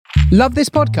Love this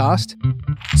podcast?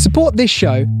 Support this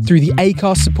show through the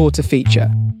Acast supporter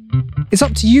feature. It's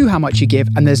up to you how much you give,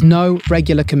 and there's no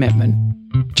regular commitment.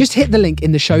 Just hit the link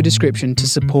in the show description to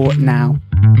support now.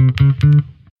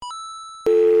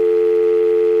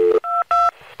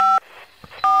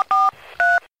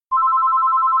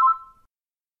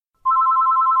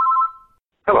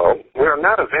 Hello, we are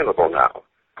not available now.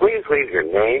 Please leave your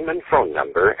name and phone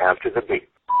number after the beep.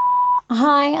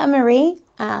 Hi, I'm Marie,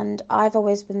 and I've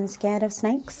always been scared of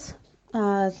snakes,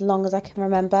 as long as I can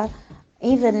remember.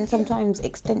 Even sometimes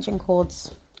extension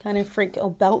cords kind of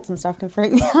or belts and stuff can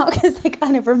freak me out because they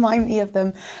kind of remind me of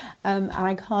them. And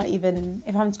I can't even,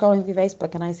 if I'm scrolling through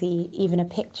Facebook and I see even a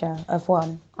picture of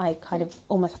one, I kind of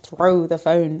almost throw the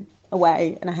phone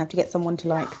away and I have to get someone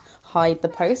to hide the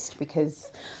post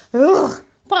because, ugh.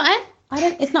 But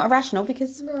it's not irrational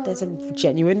because there's a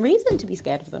genuine reason to be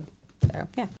scared of them. So,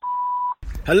 yeah.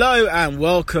 Hello and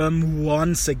welcome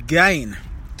once again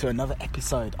to another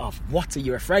episode of What Are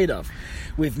You Afraid Of?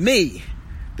 With me,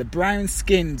 the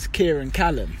brown-skinned Kieran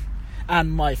Callum,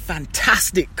 and my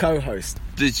fantastic co-host,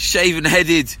 the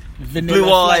shaven-headed, vanilla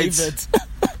blue-eyed, flavoured,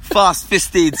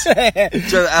 fast-fisted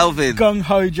Joe Alvin.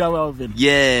 Gung-ho Joe Alvin.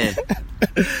 Yeah.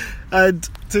 And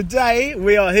today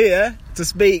we are here to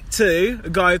speak to a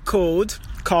guy called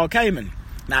Carl Kamen.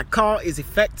 Now, Carl is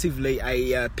effectively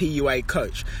a PUA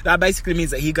coach. That basically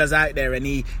means that he goes out there and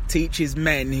he teaches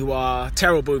men who are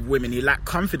terrible with women, who lack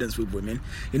confidence with women,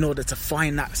 in order to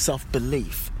find that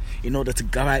self-belief, in order to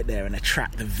go out there and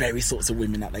attract the very sorts of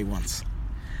women that they want.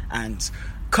 And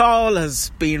Carl has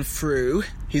been through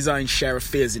his own share of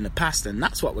fears in the past, and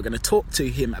that's what we're going to talk to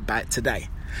him about today.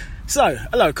 So,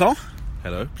 hello, Carl.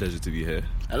 Hello, pleasure to be here.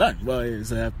 Hello. Well,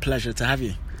 it's a pleasure to have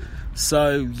you.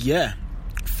 So, yeah,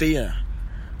 fear.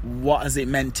 What has it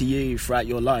meant to you throughout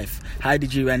your life? How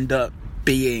did you end up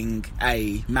being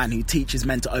a man who teaches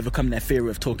men to overcome their fear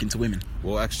of talking to women?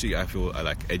 Well, actually, I feel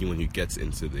like anyone who gets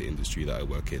into the industry that I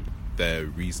work in, their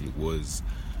reason was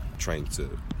trying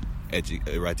to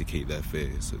eradicate their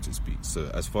fears, so to speak.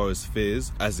 So as far as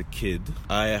fears, as a kid,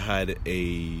 I had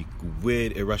a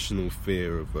weird, irrational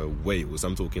fear of whales.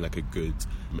 I'm talking like a good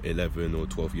 11 or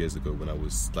 12 years ago when I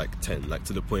was like 10, like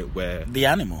to the point where... The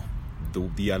animal?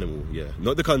 The animal, yeah.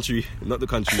 Not the country. I have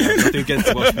nothing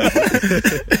against Welsh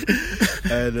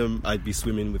people. And I'd be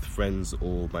swimming with friends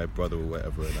or my brother or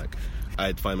whatever, and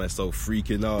I'd find myself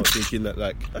freaking out, thinking that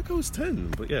like I was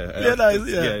 10, but yeah.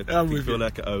 I feel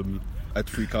like I'd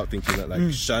freak out thinking that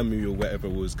Shamu or whatever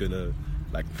was gonna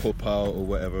pop out or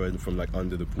whatever and from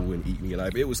under the pool and eat me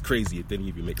alive. It was crazy. It didn't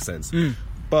even make sense.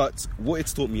 But what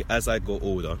it's taught me as I got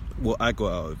older, what I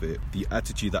got out of it, the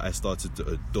attitude that I started to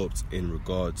adopt in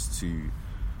regards to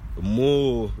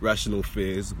more rational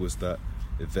fears was that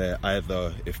they're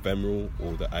either ephemeral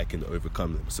or that I can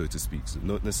overcome them, so to speak. So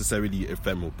not necessarily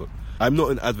ephemeral, but I'm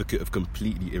not an advocate of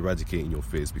completely eradicating your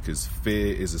fears, because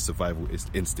fear is a survival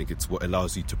instinct. It's what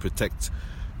allows you to protect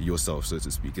yourself, so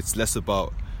to speak. It's less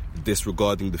about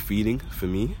disregarding the feeling for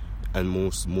me and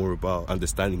more about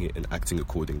understanding it and acting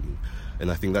accordingly. And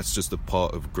I think that's just a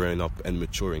part of growing up and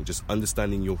maturing, just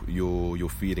understanding your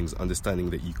feelings, understanding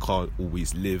that you can't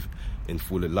always live in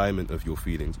full alignment of your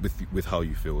feelings with how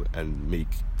you feel and make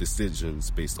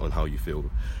decisions based on how you feel,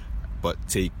 but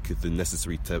take the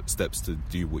necessary steps to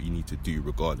do what you need to do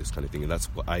regardless, kind of thing. And that's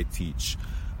what I teach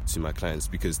to my clients,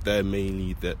 because they're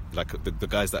mainly the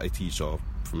guys that I teach are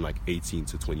from 18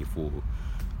 to 24,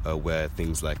 where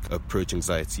things like approach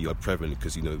anxiety are prevalent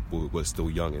because we're still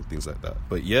young and things like that.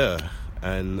 But yeah,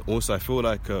 and also I feel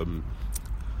like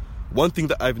one thing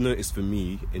that I've noticed for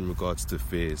me in regards to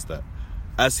fear is that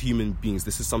as human beings,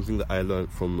 this is something that I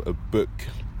learned from a book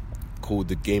called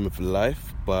The Game of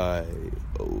Life by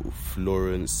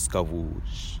Florence Scovel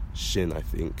Shinn, I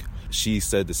think. She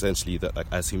said essentially that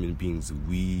as human beings,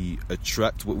 we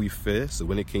attract what we fear. So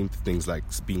when it came to things like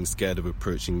being scared of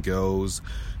approaching girls,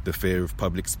 the fear of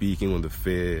public speaking, or the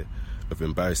fear of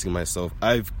embarrassing myself,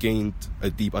 I've gained a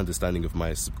deep understanding of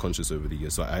my subconscious over the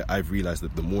years. So I've realized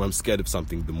that the more I'm scared of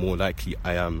something, the more likely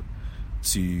I am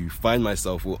to find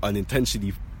myself or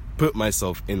unintentionally put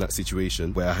myself in that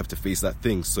situation where I have to face that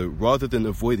thing. So rather than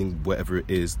avoiding whatever it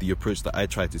is, the approach that I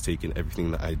try to take in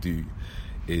everything that I do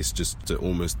is just to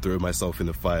almost throw myself in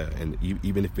the fire. And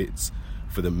even if it's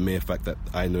for the mere fact that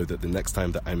I know that the next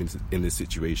time that I'm in this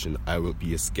situation, I won't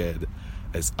be as scared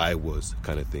as I was,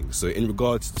 kind of thing. So in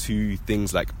regards to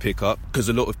things like pickup, because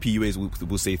a lot of PUAs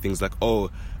will say things like,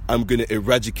 oh, I'm going to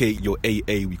eradicate your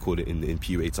AA, we call it in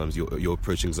PUA terms, your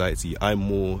approach anxiety. I'm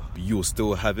more, you'll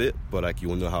still have it, but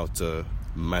you'll know how to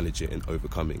manage it and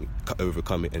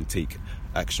overcome it and take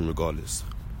action regardless.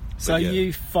 So yeah.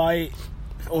 You fight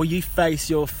Or you face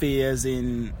your fears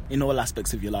in all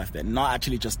aspects of your life then, not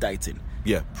actually just dating?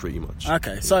 Yeah, pretty much.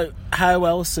 Okay, so how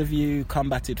else have you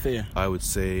combated fear? I would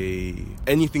say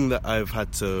anything that I've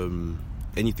had to,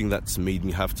 anything that's made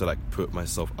me have to like put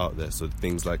myself out there. So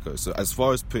things like, so as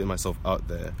far as putting myself out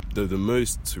there, the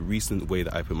most recent way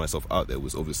that I put myself out there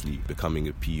was obviously becoming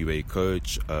a PUA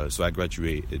coach. So I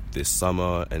graduated this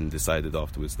summer and decided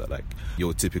afterwards that like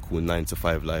your typical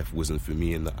 9-to-5 life wasn't for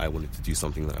me, and that I wanted to do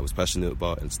something that I was passionate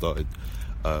about, and started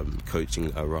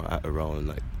coaching around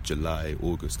like July,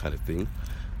 August kind of thing.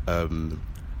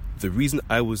 The reason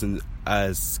I wasn't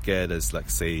as scared as like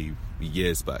say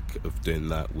years back of doing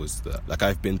that was that like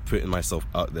I've been putting myself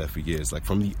out there for years. Like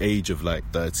from the age of like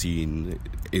 13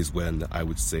 is when I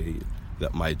would say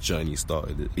that my journey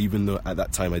started. Even though at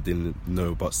that time I didn't know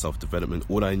about self-development,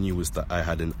 all I knew was that I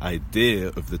had an idea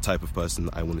of the type of person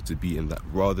that I wanted to be, and that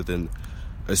rather than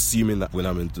assuming that when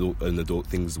I'm an adult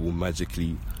things will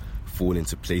magically fall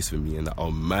into place for me and that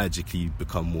I'll magically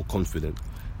become more confident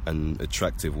and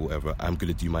attractive or whatever, I'm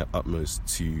going to do my utmost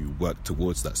to work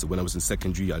towards that. So when I was in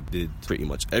secondary, I did pretty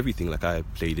much everything. Like I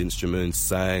played instruments,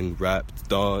 sang, rapped,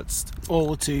 danced.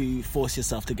 All to force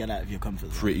yourself to get out of your comfort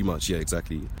zone? Pretty much, yeah,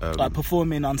 exactly. Like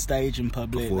performing on stage in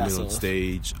public? Performing on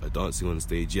stage, dancing on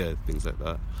stage, yeah, things like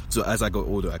that. So as I got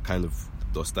older, I kind of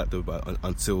lost that though, but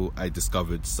until I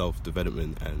discovered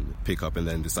self-development and pick up, and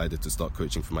then decided to start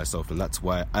coaching for myself. And that's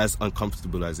why, as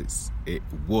uncomfortable as it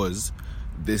was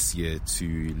this year,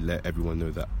 to let everyone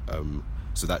know that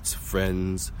so that's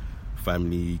friends,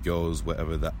 family, girls,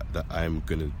 whatever, that I'm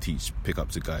gonna teach pick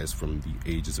up to guys from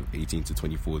the ages of 18 to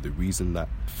 24. The reason that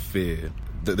fear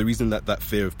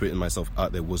of putting myself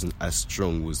out there wasn't as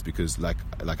strong was because like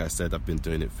I said, I've been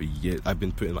doing it for years. I've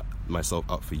been putting myself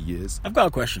out for years. I've got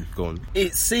a question. Go on.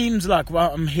 It seems like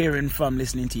what I'm hearing from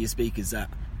listening to your speakers,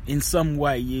 that in some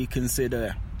way you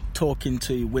consider talking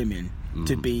to women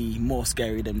to be more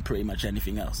scary than pretty much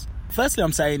anything else. Firstly,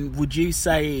 I'm saying, would you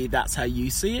say that's how you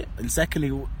see it? And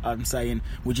secondly, I'm saying,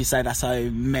 would you say that's how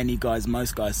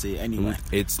most guys see it anyway?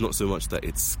 It's not so much that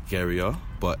it's scarier,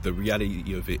 but the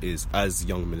reality of it is, as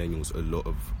young millennials, a lot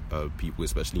of people,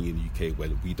 especially in the UK,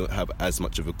 when we don't have as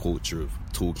much of a culture of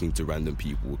talking to random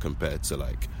people compared to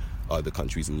like other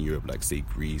countries in Europe, like say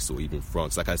Greece or even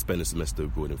France. Like I spent a semester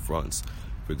abroad in France,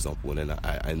 for example, and then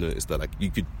I noticed that like you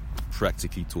could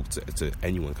practically talk to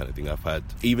anyone kind of thing. I've had,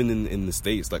 even in the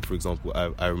States, like for example,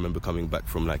 I remember coming back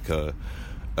from like a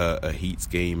Heats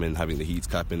game and having the Heats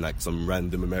cap and like some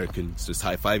random Americans just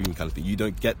high-fiving kind of thing. You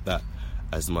don't get that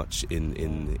as much in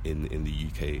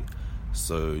the UK.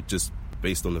 So just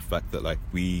based on the fact that like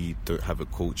we don't have a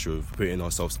culture of putting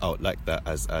ourselves out like that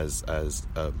as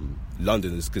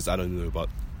Londoners, because I don't know about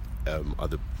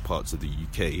other parts of the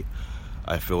UK,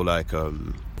 I feel like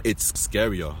it's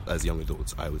scarier as young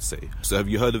adults, I would say. So have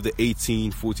you heard of the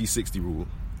 18-40-60 rule?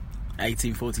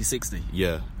 18-40-60?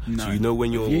 Yeah. No. So you know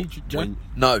when you're...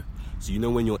 No. So you know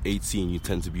when you're 18, you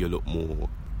tend to be a lot more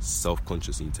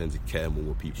self-conscious and you tend to care more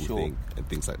what people think and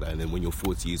things like that. And then when you're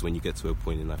 40 is when you get to a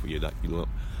point in life where you're like, you know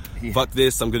what, fuck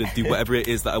this, I'm going to do whatever it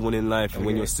is that I want in life. And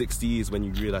when you're 60 is when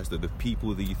you realise that the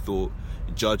people that you thought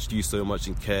judged you so much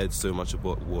and cared so much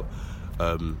about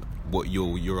what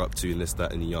you're up to and this,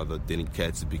 that and the other didn't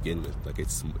care to begin with. Like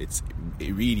it's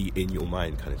really in your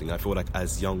mind kind of thing. I feel like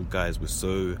as young guys we're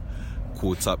so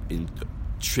caught up in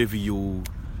trivial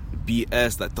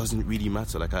BS that doesn't really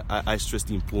matter. Like I stress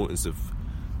the importance of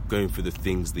going for the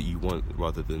things that you want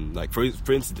rather than like, for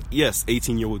instance, yes,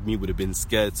 18-year-old me would have been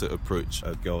scared to approach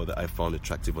a girl that I found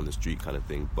attractive on the street kind of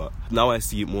thing. But now I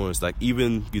see it more as like,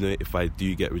 even, you know, if I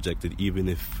do get rejected, even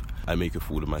if I make a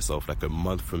fool of myself, like a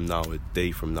month from now, a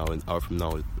day from now, an hour from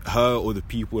now, her or the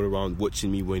people around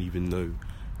watching me won't even know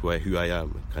who I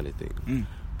am kind of thing.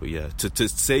 But yeah, to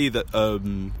say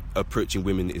that approaching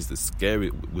women is the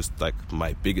scary was like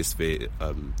my biggest fear,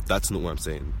 that's not what I'm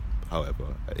saying.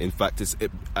 However, in fact,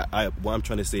 what I'm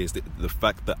trying to say is that the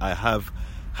fact that I have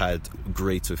had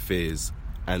greater fears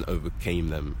and overcame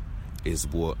them is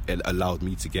what it allowed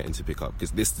me to get into pickup,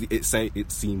 because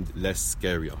it seemed less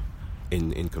scarier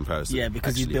in comparison. Yeah,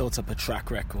 because you built up a track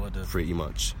record of pretty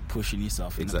much pushing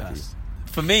yourself in the past.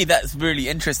 For me, that's really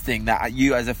interesting that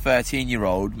you as a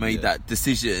 13-year-old made that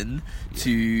decision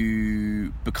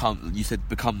to become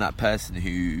that person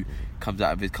who comes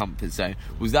out of his comfort zone.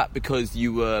 Was that because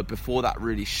you were before that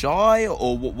really shy,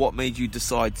 or what made you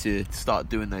decide to start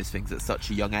doing those things at such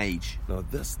a young age? No,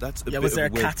 that's a bit was there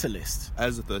of a catalyst?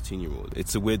 As a 13-year-old,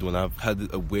 it's a weird one. I've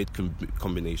had a weird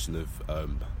combination of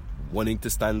wanting to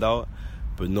stand out,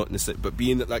 but not necessarily. But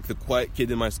being like the quiet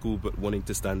kid in my school, but wanting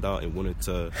to stand out and wanted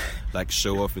to like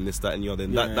show off and this, that, and the other.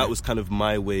 And that was kind of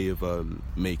my way of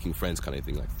making friends, kind of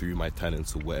thing, like through my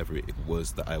talents or whatever it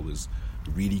was that I was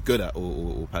really good at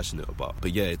or passionate about.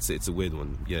 But yeah, it's a weird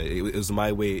one. Yeah, it was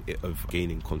my way of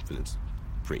gaining confidence,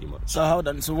 pretty much. So hold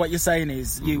on. So what you're saying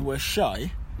is you were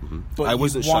shy, but I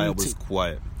wasn't shy. I was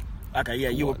quiet. Okay, yeah,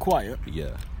 you were quiet.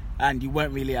 Yeah. And you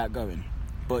weren't really outgoing,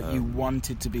 but you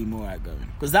wanted to be more outgoing.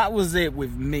 Because that was it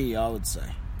with me, I would say.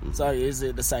 So is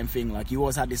it the same thing? Like, you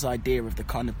always had this idea of the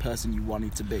kind of person you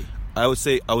wanted to be? I would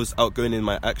say I was outgoing in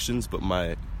my actions, but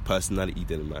my personality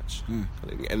didn't match.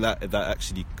 And that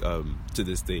actually, to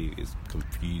this day,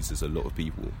 confuses a lot of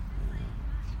people,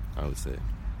 I would say.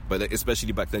 But like,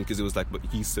 especially back then, because it was like, but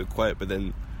he's so quiet, but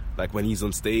then, like, when he's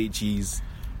on stage, he's,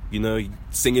 you know,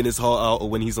 singing his heart out, or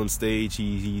when he's on stage,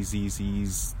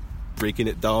 he's breaking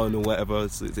it down or whatever.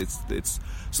 So it's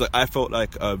so I felt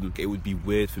like it would be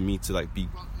weird for me to like be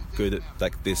good at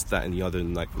like this, that, and the other,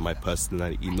 and like my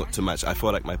personality not to match. I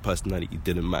felt like my personality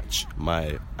didn't match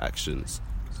my actions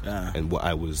and what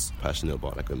I was passionate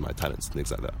about, like, and my talents and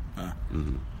things like that.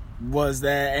 Was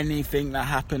there anything that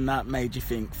happened that made you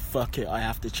think, fuck it, I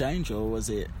have to change, or was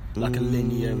it like a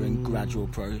linear and gradual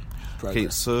progress? Okay,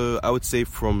 so I would say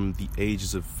from the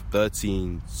ages of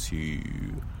 13 to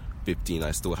 15, I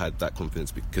still had that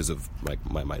confidence because of like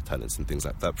my talents and things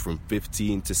like that. From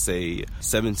 15 to say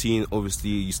 17, obviously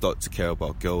you start to care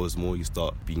about girls more. You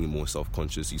start being more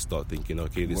self-conscious. You start thinking,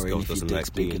 okay, this girl doesn't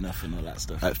like me. Big enough and all that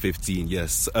stuff. At 15,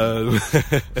 yes.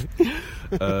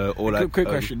 Quick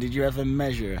question: did you ever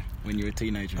measure when you were a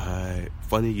teenager?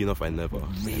 Funny enough, I never.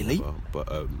 Really? But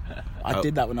I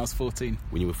did that when I was 14.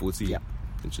 When you were 14? Yeah.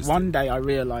 Interesting. One day I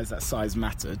realised that size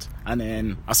mattered, and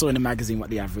then I saw in a magazine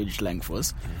what the average length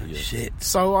was. Shit.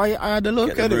 So I had a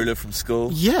look Get at the ruler from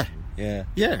school. Yeah. Yeah.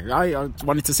 I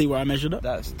wanted to see where I measured up.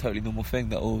 That's a totally normal thing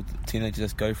that all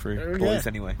teenagers go through. Boys,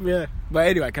 anyway. Yeah. But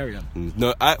anyway, carry on.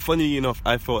 No, funny enough,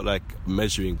 I felt like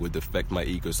measuring would affect my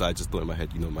ego, so I just thought in my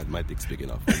head, you know, my dick's big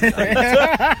enough.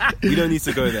 We don't need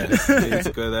to go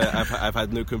there. I've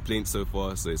had no complaints so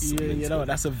far, so it's... Yeah, you know what,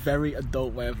 that's a very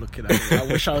adult way of looking at it. I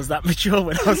wish I was that mature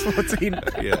when I was 14.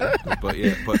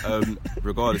 But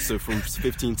regardless, so from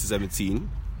 15 to 17...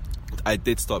 I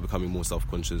did start becoming more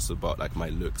self-conscious about like my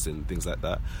looks and things like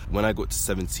that. When I got to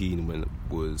 17, when it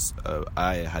was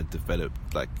I had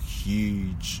developed like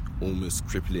huge, almost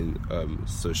crippling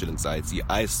social anxiety.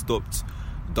 I stopped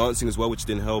dancing as well, which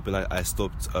didn't help, and I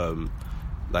stopped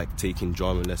like taking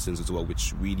drama lessons as well,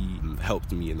 which really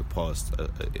helped me in the past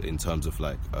in terms of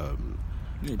like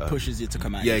it pushes you to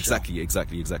come out. Yeah,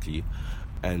 exactly.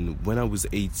 And when I was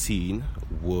 18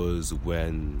 was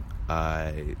when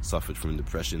I suffered from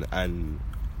depression and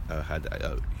had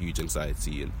a huge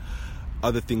anxiety, and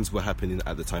other things were happening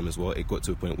at the time as well. It got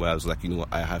to a point where I was like, you know what,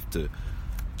 I have to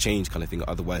change, kind of thing,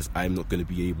 otherwise I'm not going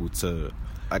to be able to,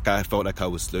 like, I felt like I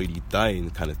was slowly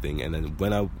dying, kind of thing. And then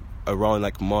when around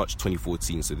like March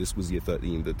 2014, so this was year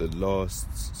 13, the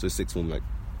last, so sixth form, like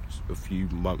a few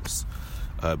months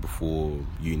before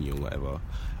uni or whatever,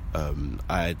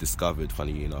 I discovered,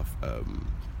 funny enough,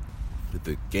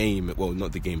 the game, well,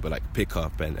 not the game, but like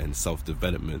pickup and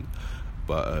self-development.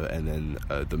 But and then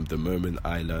the moment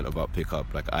I learned about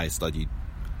pickup, like I studied,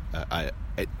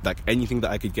 like anything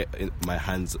that I could get in my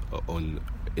hands on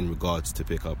in regards to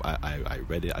pickup, I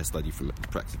read it. I studied from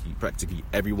practically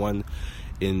everyone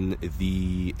in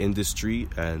the industry,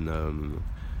 and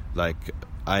like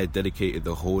I dedicated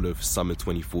the whole of summer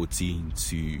 2014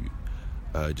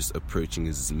 to just approaching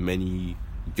as many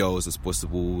girls as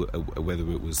possible, whether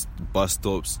it was bus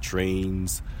stops,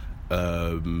 trains,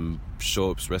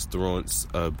 shops, restaurants,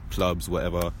 clubs,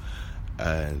 whatever.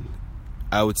 And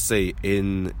I would say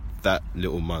in that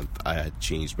little month I had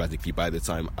changed radically. By the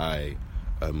time I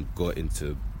got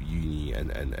into uni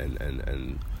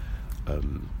and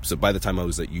so by the time I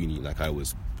was at uni, like I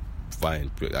was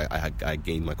fine. I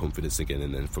gained my confidence again,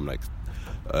 and then from like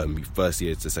first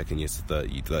year to second year to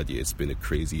third year, it's been a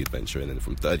crazy adventure. And then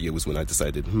from third year was when I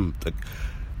decided, like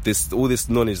all this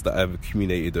knowledge that I've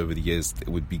accumulated over the years, it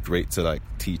would be great to like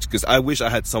teach, because I wish I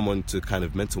had someone to kind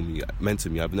of mentor me.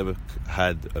 I've never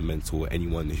had a mentor,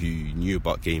 anyone who knew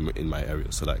about game in my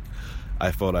area. So like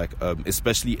I felt like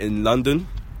especially in London,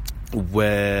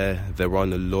 where there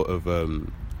aren't a lot of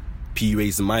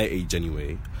PUAs my age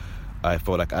anyway, I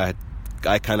felt like I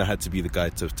kind of had to be the guy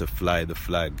to fly the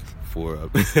flag for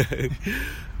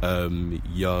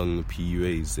young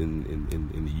PUAs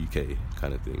in the UK,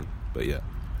 kind of thing. But yeah.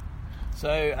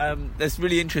 So that's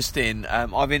really interesting.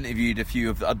 I've interviewed a few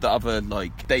of the other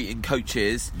like dating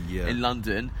coaches in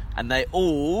London, and they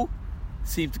all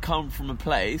seem to come from a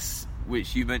place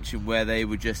which you mentioned, where they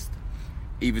were just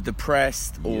either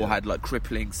depressed or had like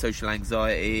crippling social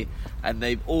anxiety, and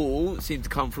they've all seemed to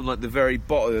come from like the very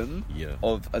bottom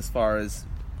of, as far as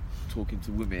talking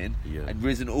to women, and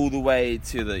risen all the way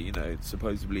to the, you know,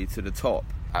 supposedly to the top.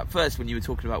 At first, when you were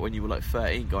talking about when you were like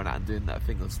 13, going out and doing that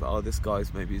thing, I was like, oh, this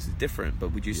guy's maybe this is different.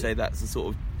 But would you say that's the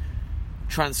sort of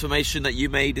transformation that you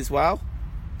made as well?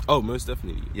 Oh, most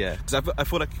definitely. Yeah, because I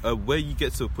feel like where you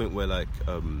get to a point where like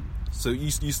so you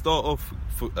start off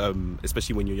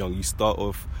especially when you're young, you start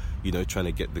off, you know, trying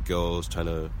to get the girls, trying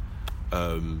to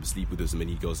sleep with as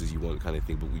many girls as you want, kind of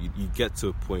thing. But you get to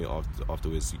a point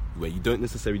afterwards where you don't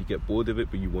necessarily get bored of it,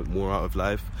 but you want more out of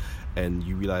life, and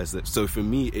you realize that. So for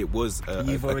me, it was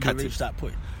you've already reached that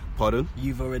point. Pardon?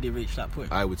 You've already reached that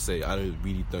point. I would say I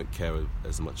don't care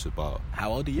as much about.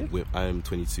 How old are you? I am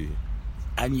 22.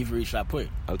 And you've reached that point.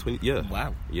 I'm 20. Yeah.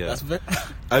 Wow. Yeah. That's very.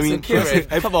 I mean, Kieran,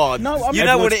 come on. No, you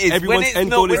know what it is. Everyone's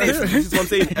end goal is when different. This is what I'm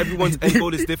saying. Everyone's end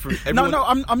goal is different. No,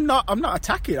 I'm not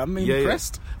attacking. I'm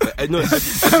impressed. No,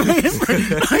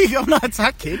 I'm not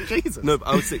attacking. Jesus. No, but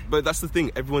I would say, but that's the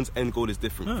thing. Everyone's end goal is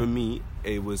different. For me,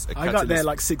 it was a catalyst. I got there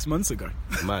like 6 months ago.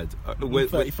 Mad. I'm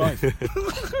 35.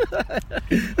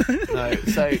 No,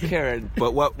 so Kieran.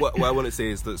 But what I want to say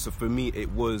is that, so for me,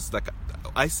 it was like,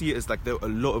 I see it as like a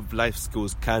lot of life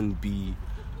skills can be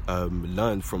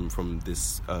learned from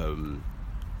this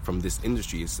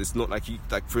industry. It's not like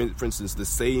for instance, the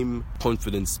same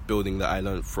confidence building that I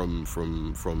learned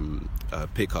from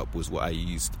pickup was what I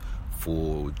used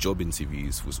for job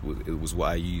interviews. It was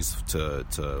what I used to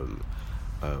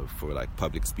for like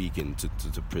public speaking,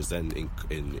 to present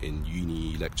in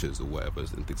uni lectures or whatever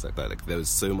and things like that. Like there was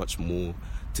so much more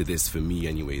to this for me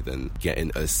anyway than getting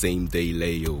a same day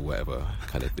lay or whatever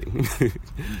kind of thing.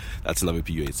 That's another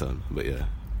PUA term, but yeah.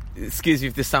 Excuse me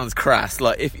if this sounds crass.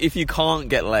 Like if you can't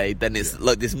get laid, then it's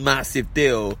like this massive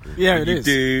deal. Yeah, it you is.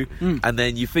 do, and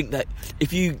then you think that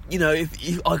if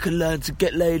I can learn to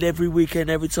get laid every weekend,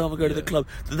 every time I go to the club,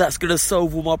 that's going to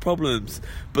solve all my problems.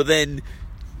 But then,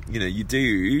 you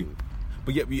do.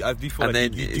 But yeah, I do feel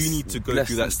like you do need to go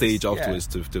through that stage afterwards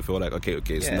to feel like,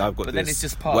 okay, so now I've got this. But then it's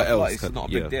just part what of else? life. It's not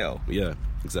a big deal. Yeah,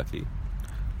 exactly.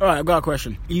 All right, I've got a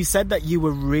question. You said that you were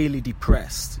really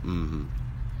depressed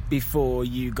before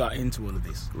you got into all of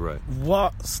this. Right.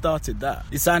 What started that?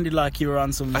 It sounded like you were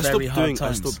on some very hard times.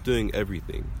 I stopped doing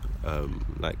everything,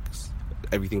 like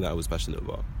everything that I was passionate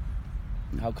about.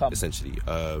 How come? Essentially.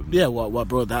 What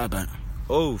brought that about?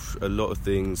 Oh, a lot of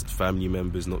things. Family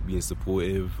members not being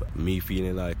supportive. Me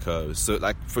feeling like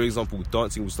for example,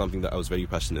 dancing was something that I was very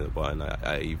passionate about, and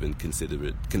I even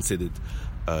considered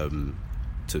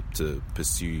to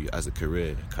pursue as a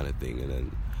career kind of thing. And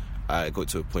then I got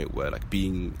to a point where, like,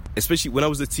 especially when I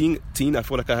was a teen, I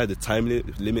felt like I had a time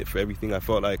limit for everything. I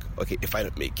felt like, okay, if I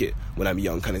don't make it when I'm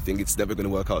young, kind of thing, it's never going to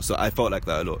work out. So I felt like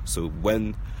that a lot. So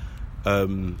when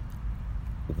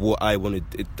what I wanted,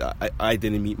 I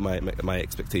didn't meet my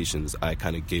expectations, I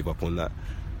kind of gave up on that.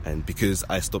 And because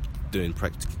I stopped doing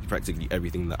practically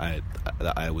everything that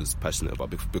I was passionate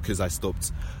about, because I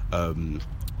stopped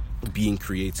being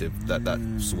creative,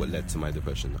 that's what led to my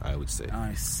depression, I would say.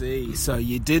 I see. So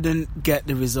you didn't get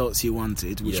the results you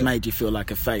wanted, which made you feel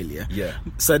like a failure. Yeah.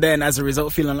 So then, as a result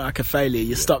of feeling like a failure,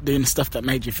 you stopped doing stuff that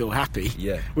made you feel happy.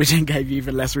 Yeah. Which then gave you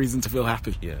even less reason to feel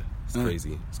happy. Yeah. It's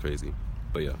crazy. It's crazy.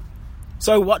 But yeah.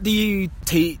 So what do you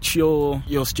teach your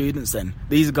students then?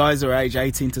 These guys are age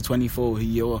 18 to 24 who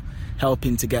you're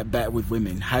helping to get better with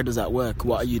women. How does that work?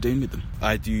 What are you doing with them?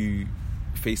 I do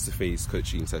face-to-face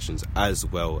coaching sessions as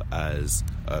well as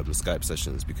Skype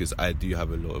sessions, because I do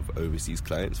have a lot of overseas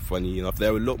clients. Funny enough,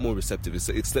 they're a lot more receptive.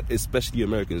 It's especially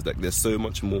Americans. Like, they're so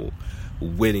much more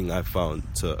willing, I've found,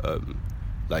 to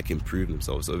improve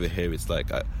themselves. Over here, it's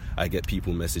like I get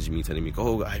people messaging me telling me,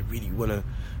 "Oh, I really want to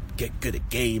get good at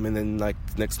game," and then like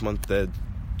next month they're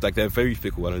very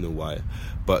fickle. I don't know why,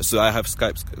 but so I have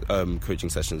Skype coaching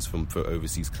sessions for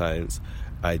overseas clients.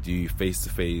 I do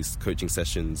face-to-face coaching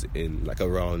sessions in like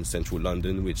around central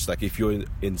London, which, like, if you're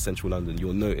in central London,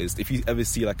 you'll notice if you ever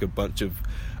see like a bunch of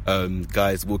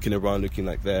guys walking around looking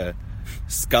like they're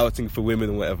scouting for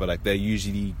women or whatever, like they're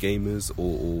usually gamers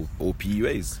or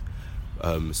PUAs.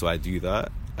 So I do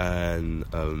that, and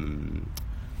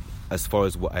as far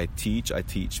as what I teach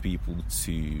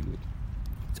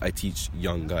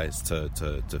young guys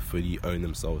to fully own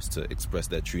themselves, to express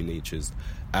their true natures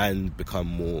and become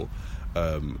more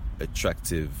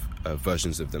attractive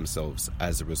versions of themselves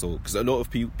as a result. Because a lot of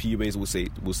PUAs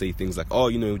will say things like, "Oh,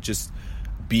 just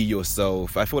be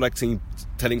yourself." I feel like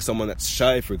telling someone that's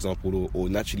shy, for example, or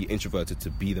naturally introverted, to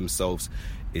be themselves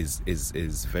is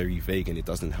very vague, and it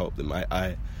doesn't help them.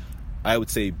 I would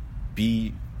say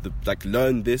be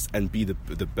learn this and be the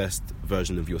best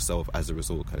version of yourself as a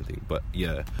result, kind of thing. But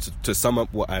yeah, to sum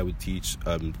up what I would teach,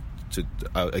 I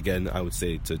would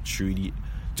say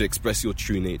to express your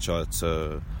true nature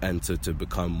to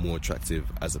become more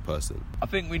attractive as a person. I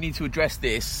think we need to address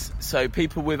this. So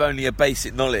people with only a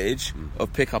basic knowledge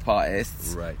of pickup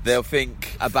artists, Right. they'll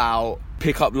think about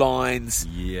pickup lines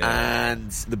and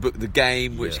the book The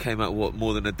Game, which Yeah. came out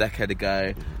more than a decade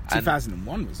ago. And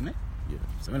 2001, wasn't it? Yeah.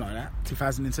 Something like that.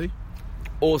 2002.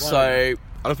 also, I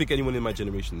don't think anyone in my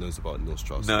generation knows about Neil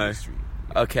Strauss. No. History.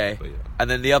 okay, But yeah. and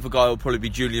then the other guy will probably be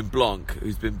Julian Blanc,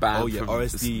 who's been banned Oh, yeah, from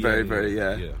RSD, very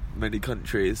yeah. many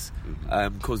countries,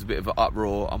 Mm-hmm. caused a bit of an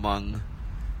uproar among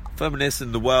feminists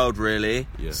in the world, really.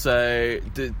 Yeah. So,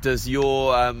 does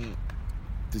your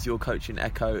coaching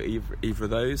echo either of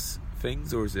those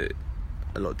things, or is it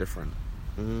a lot different?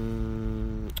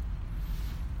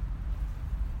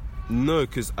 No,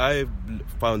 because I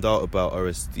found out about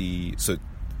RSD, so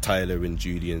Tyler and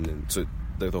Julian, and so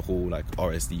the whole like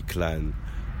RSD clan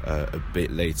a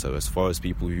bit later. As far as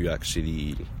people who I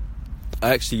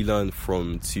actually learned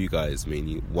from two guys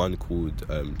mainly. One called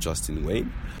Justin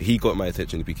Wayne. He got my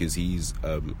attention because he's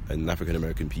an African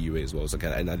American PUA as well. So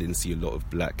and I didn't see a lot of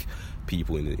black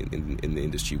people in the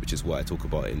industry, which is what I talk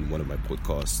about in one of my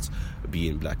podcasts,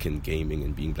 being black in gaming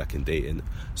and being black in dating.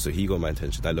 So he got my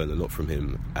attention. I learned a lot from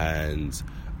him. And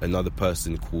another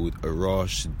person called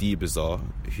Arash Dibazar,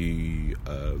 who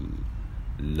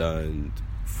learned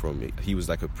from it. He was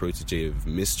like a protege of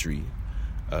Mystery.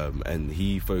 And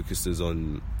he focuses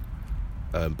on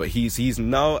but he's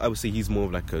now, I would say he's more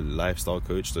of like a lifestyle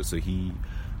coach, so he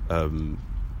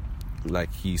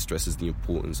like he stresses the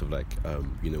importance of like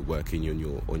working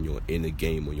on your inner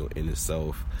game, on your inner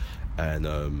self, and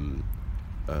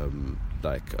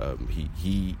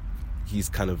he's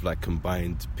kind of like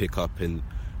combined pickup and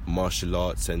martial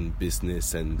arts and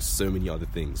business and so many other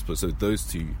things. But so those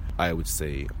two, I would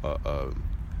say,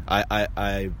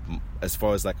 I as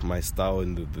far as like my style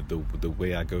and the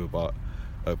way I go about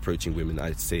approaching women,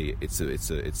 I'd say it's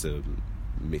a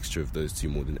mixture of those two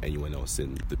more than anyone else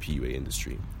in the PUA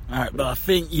industry. Alright, but I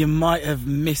think you might have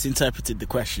misinterpreted the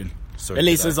question. Sorry, At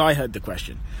least did I? as I heard the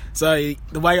question. So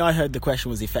the way I heard the question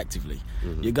was effectively,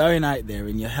 you're going out there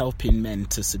and you're helping men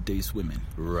to seduce women.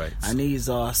 Right. And these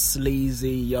are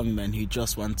sleazy young men who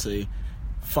just want to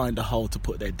find a hole to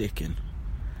put their dick in.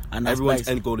 And that's Everyone's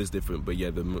basically- end goal is different, but yeah,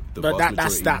 the but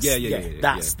vast majority.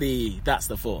 that's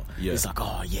the thought. Yeah. It's like,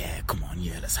 oh yeah, come on,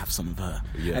 yeah, let's have some of her.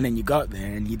 Yeah. And then you go out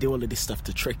there and you do all of this stuff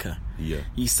to trick her. Yeah.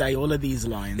 You say all of these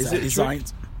lines Is that it are a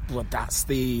designed. Well, that's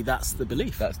the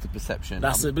belief. That's the perception.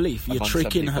 That's the belief. You're amongst some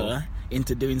tricking people. her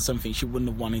into doing something she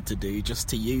wouldn't have wanted to do just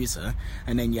to use her,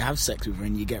 and then you have sex with her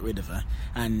and you get rid of her.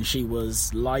 And she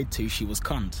was lied to, she was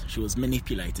conned, she was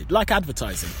manipulated. Like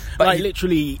advertising. But like he-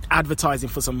 literally advertising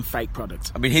for some fake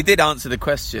product. I mean, he did answer the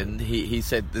question. He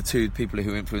said the two people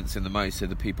who influence him the most are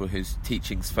the people whose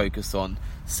teachings focus on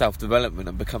self-development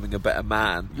and becoming a better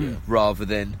man, rather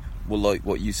than, well, like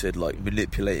what you said, like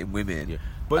manipulating women. Yeah.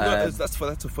 But no,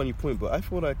 that's a funny point. But I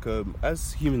feel like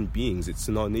as human beings, it's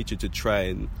in our nature to try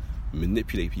and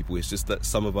manipulate people. It's just that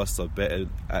some of us are better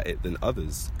at it than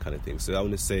others, kind of thing. So I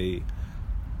want to say,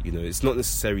 it's not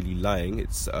necessarily lying.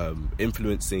 It's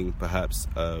influencing, perhaps,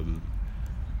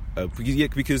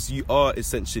 because you are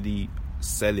essentially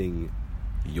selling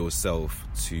yourself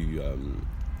to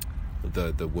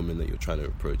the woman that you're trying to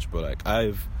approach. But like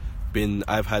I've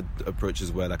had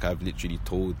approaches where like I've literally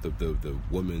told the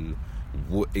woman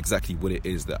exactly what it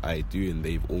is that I do, and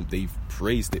they've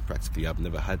praised it practically. I've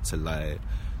never had to lie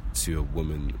to a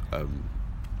woman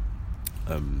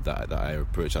that I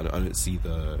approach. I don't see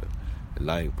the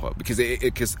lying part,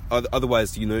 because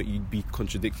otherwise you'd be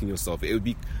contradicting yourself. It would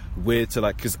be weird to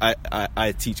like, because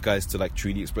I teach guys to like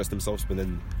truly express themselves, but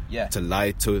then to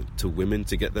lie to women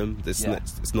to get them,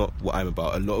 it's not what I'm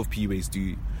about. A lot of PUAs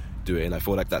do it, and I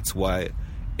feel like that's why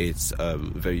it's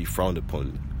very frowned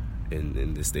upon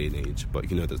in this day and age. But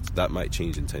that might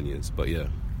change in 10 years. But yeah.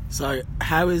 So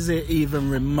how is it even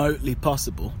remotely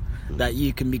possible that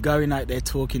you can be going out there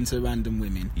talking to random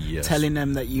women, Yes. telling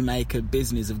them that you make a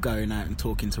business of going out and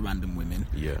talking to random women,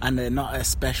 Yeah. and they're not a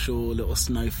special little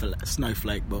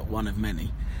snowflake, but one of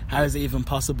many? How is it even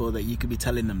possible that you could be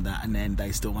telling them that and then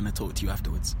they still want to talk to you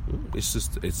afterwards? It's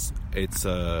just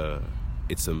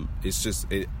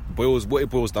what it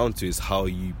boils down to is how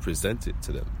you present it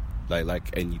to them. Like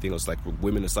anything else, like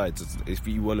women aside, if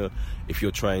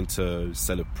you're trying to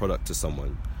sell a product to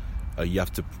someone, you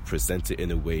have to present it in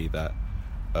a way that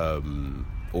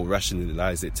or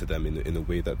rationalize it to them in a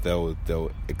way that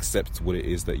they'll accept what it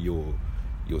is that you're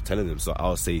telling them. So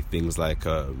I'll say things like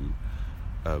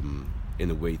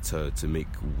in a way to make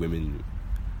women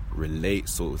relate,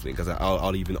 sort of thing. Because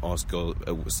I'll even ask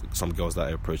some girls that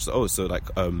I approach, so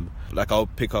like I'll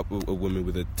pick up a woman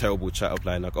with a terrible chat up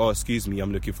line, like, oh, excuse me,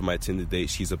 I'm looking for my Tinder date,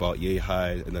 she's about yay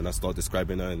high, and then I start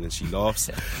describing her, and then she laughs,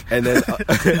 and then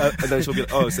she'll be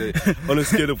like, oh, so on a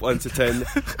scale of 1 to 10,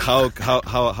 how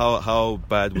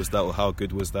bad was that, or how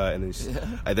good was that? And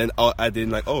then I'll add in,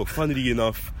 like, oh, funnily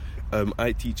enough,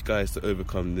 I teach guys to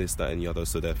overcome this, that, and the other,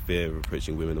 so their fear of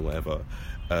approaching women or whatever.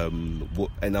 And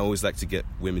I always like to get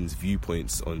women's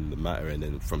viewpoints on the matter, and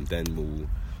then from then we'll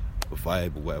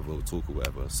vibe or whatever, we'll talk or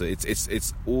whatever. So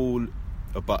it's all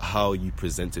about how you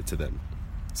present it to them.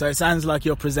 So it sounds like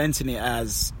you're presenting it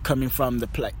as coming from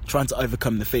trying to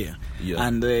overcome the fear,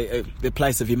 and the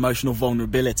place of emotional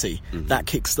vulnerability that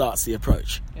kickstarts the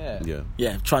approach.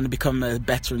 Yeah, trying to become a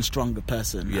better and stronger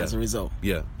person as a result.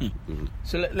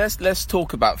 So let's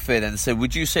talk about fear then. So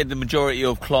would you say the majority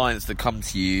of clients that come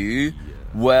to you,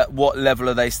 what level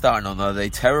are they starting on? Are they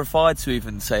terrified to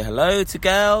even say hello to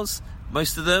girls?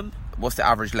 Most of them? What's the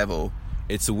average level?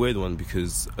 It's a weird one,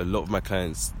 because a lot of my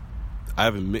clients, I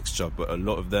have a mixture, but a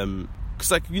lot of them,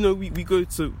 because, like, you know, we go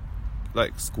to,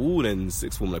 like, school and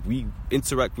sixth form, like, we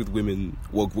interact with women,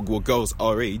 well girls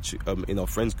our age, in our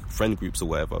friend groups or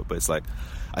whatever, but it's like,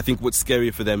 I think what's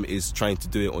scarier for them is trying to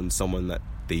do it on someone that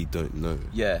they don't know,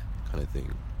 kind of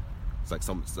thing.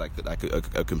 It's like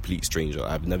a complete stranger.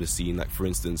 I've never seen, like, for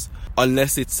instance,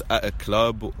 unless it's at a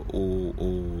club or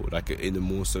like in a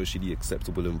more socially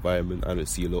acceptable environment, I don't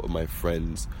see a lot of my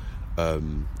friends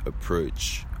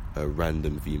approach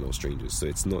random female strangers. So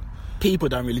it's not, people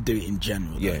don't really do it in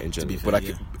general. In general, but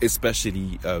like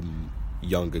especially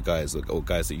younger guys or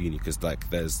guys at uni, because, like,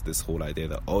 there's this whole idea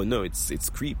that, oh no, it's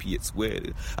creepy, it's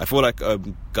weird. I feel like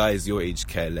guys your age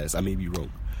care less. I may be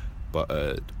wrong,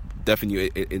 but definitely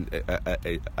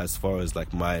as far as,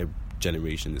 like, my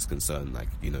generation is concerned, like,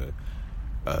 you know,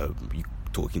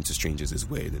 talking to strangers is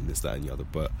weird and this, that, and the other.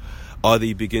 But are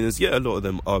they beginners? Yeah, a lot of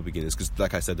them are beginners, because,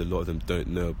 like I said, a lot of them don't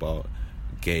know about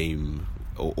game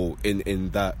or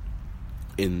in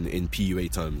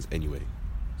PUA terms anyway.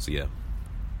 So yeah.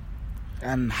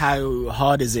 And how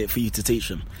hard is it for you to teach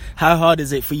them? How hard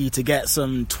is it for you to get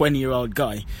some 20-year-old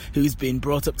guy who's been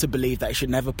brought up to believe that he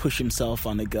should never push himself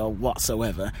on a girl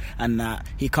whatsoever, and that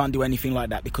he can't do anything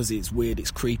like that because it's weird, it's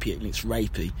creepy, and it's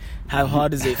rapey? How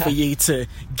hard is it for you to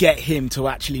get him to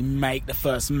actually make the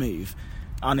first move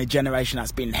on a generation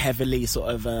that's been heavily sort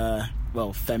of,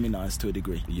 feminized to a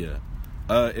degree? Yeah.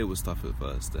 It was tough at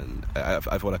first, and I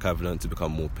feel like I've learned to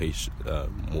become more patient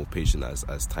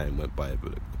as time went by.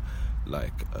 But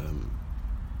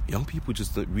young people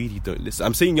just don't listen.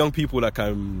 I'm saying young people like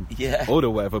I'm older or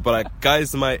whatever, but, like,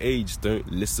 guys my age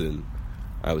don't listen,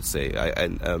 I would say.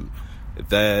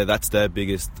 That's their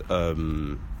biggest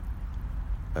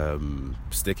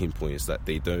sticking point, is that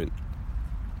they don't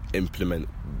implement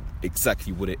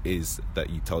exactly what it is that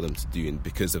you tell them to do, and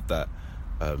because of that,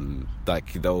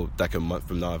 like a month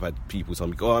from now, I've had people tell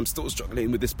me, oh, I'm still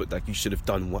struggling with this, but, like, you should have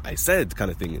done what I said,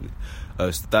 kind of thing. And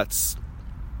so that's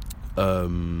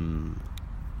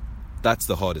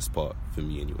the hardest part for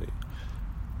me anyway.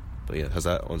 But yeah, has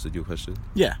that answered your question?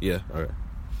 Yeah. All right.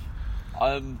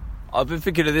 I've been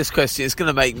thinking of this question. It's going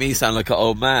to make me sound like an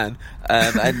old man,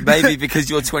 and maybe because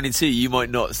you're 22, you might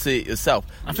not see it yourself.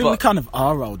 I think we kind of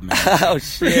are old men. Oh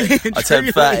shit! I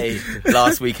turned 30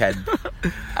 last weekend.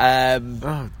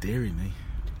 Oh dearie me.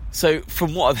 So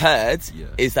from what I've heard,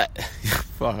 is that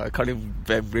I can't even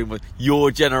remember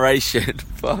your generation.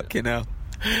 Fucking hell.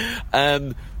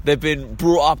 They've been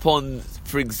brought up on,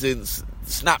 for instance,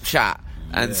 Snapchat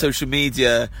and social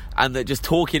media, and that just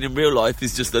talking in real life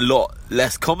is just a lot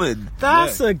less common.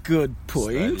 That's a good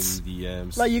point.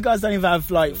 DMs. Like, you guys don't even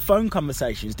have, like, phone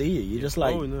conversations, do you? You just,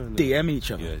 like, DM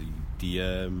each other. Yeah,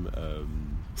 DM.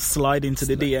 Slide into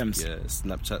the DMs. Yeah,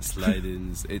 Snapchat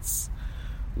slide-ins. It's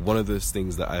one of those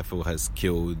things that I feel has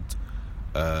killed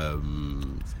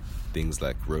things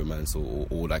like romance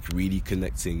or like really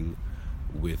connecting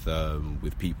with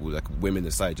people, like women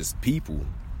aside, just people.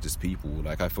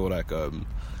 Like, I feel like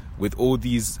with all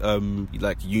these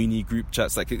like uni group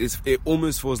chats, like it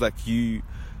almost feels like you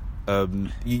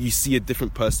see a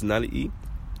different personality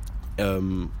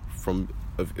of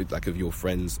your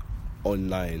friends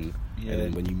online, and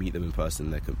then when you meet them in person,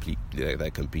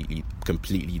 they're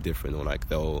completely different, or like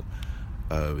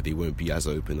they won't be as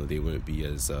open, or they won't be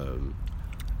as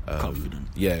confident,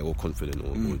 or confident,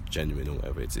 or genuine, or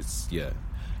whatever. It's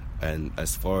and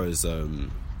as far as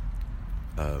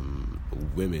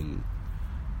women,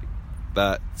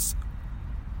 that's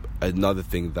another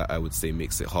thing that I would say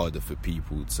makes it harder for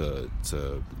people to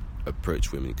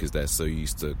approach women because they're so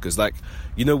used to, because like,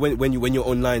 you know, when you're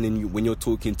online and when you're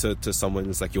talking to someone,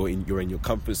 it's like you're in your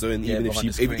comfort zone. Yeah,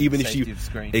 even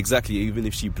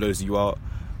if she blows you out,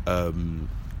 you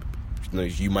know,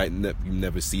 you might you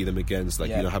never see them again. It's like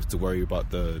you don't have to worry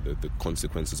about the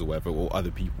consequences or whatever, or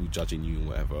other people judging you and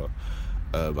whatever.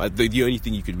 The only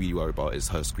thing you could really worry about is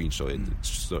her screenshotting.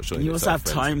 And you also have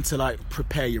time to like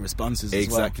prepare your responses as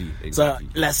well. Exactly. So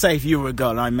let's say if you were a girl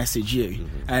and I message you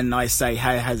and I say,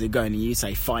 hey, how's it going? And you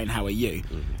say, fine, how are you?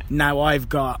 Now I've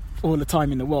got all the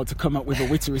time in the world to come up with a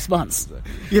witty response.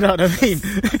 You know what I mean?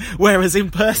 Whereas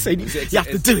in person, you have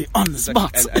to do it on the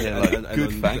spot.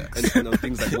 And on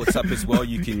things like WhatsApp as well,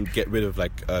 you can get rid of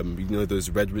like, you know, those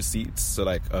red receipts. So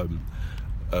like,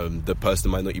 the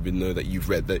person might not even know that you've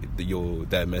read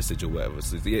their message or whatever.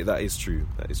 So yeah, that is true.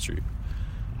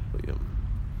 But, yeah.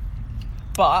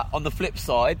 But on the flip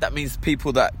side, that means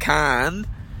people that can,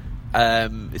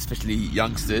 especially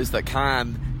youngsters, that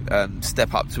can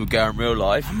step up to a girl in real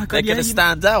life, they're going to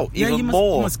stand out even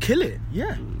more. You must kill it.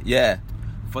 Yeah.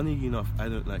 Funny enough, I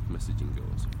don't like messaging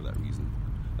girls for that reason.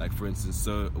 Like for instance,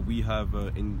 so we have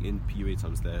in PUA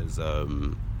times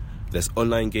there's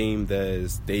online game,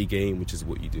 there's day game, which is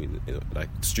what you do in like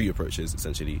street approaches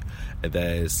essentially, and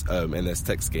there's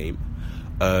text game.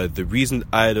 The reason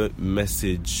I don't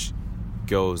message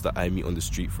girls that I meet on the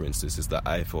street, for instance, is that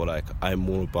I feel like I'm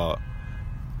more about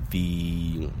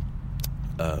the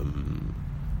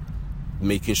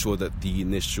making sure that the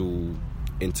initial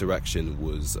interaction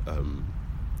was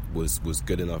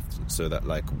good enough, so that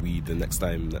like the next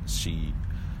time that she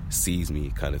sees me,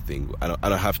 kind of thing, I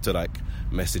don't have to like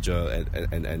message her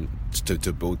and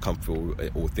to build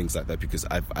comfort or things like that, because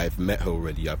I've met her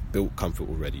already, I've built comfort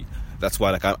already. That's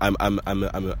why like I'm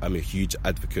a huge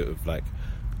advocate of like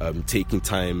taking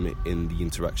time in the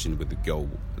interaction with the girl,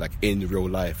 like in real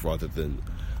life rather than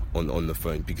on the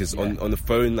phone, because on the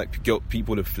phone, like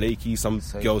people are flaky. Some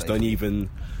girls don't even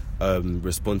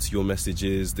respond to your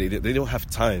messages. They don't have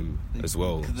time as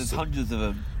well. Because there's hundreds of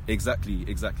them. Exactly.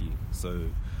 So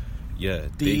yeah,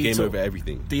 they game over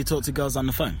everything. Do you talk to girls on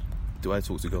the phone? Do I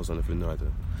talk to girls on the phone? No, I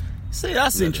don't. See,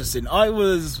 that's interesting. I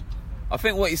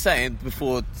think what you're saying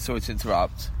before, sorry to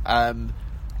interrupt,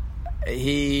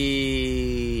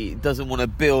 he doesn't want to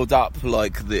build up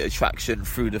like the attraction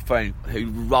through the phone. He'd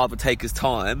rather take his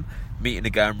time meeting a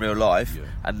girl in real life,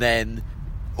 and then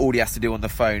all he has to do on the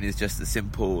phone is just a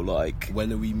simple like,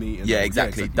 when are we meeting? Yeah,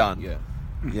 exactly. Done.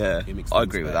 Yeah. It makes I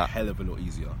agree with that. A hell of a lot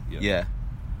easier. Yeah.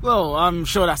 Well, I'm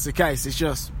sure that's the case. It's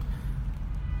just,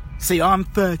 see, I'm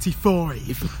 34,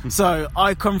 so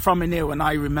I come from an era when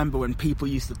I remember when people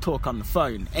used to talk on the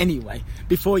phone anyway,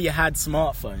 before you had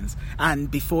smartphones, and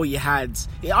before you had,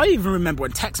 I even remember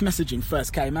when text messaging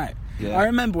first came out. I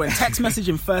remember when text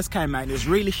messaging first came out, and it was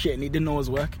really shit and it didn't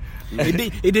always work.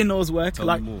 It didn't always work. Tell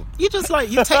like, me more. you just like,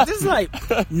 you take, this is like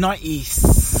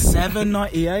 97,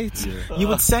 98. You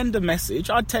would send a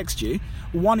message, I'd text you,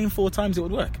 1 in 4 times it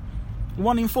would work.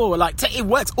 1 in 4, like, it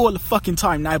works all the fucking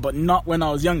time now, but not when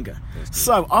I was younger.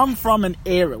 So I'm from an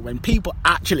era when people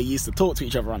actually used to talk to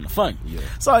each other on the phone.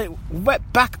 So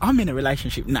back, I'm in a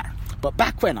relationship now, but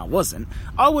back when I wasn't,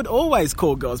 I would always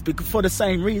call girls for the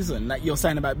same reason that you're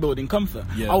saying about building comfort.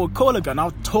 I would call a girl and I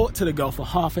would talk to the girl for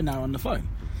half an hour on the phone.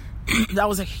 That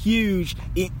was a huge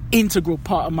integral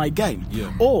part of my game.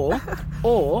 Or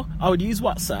I would use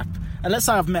WhatsApp. And let's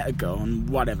say I've met a girl and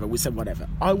whatever, we said whatever.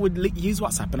 I would use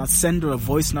WhatsApp and I'd send her a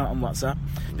voice note on WhatsApp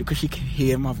because she can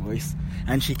hear my voice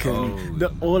and she can,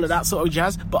 all of that sort of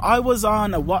jazz. But I was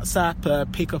on a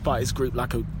WhatsApp pickup artist group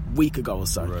like a week ago or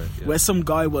so, where some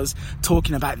guy was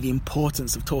talking about the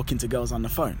importance of talking to girls on the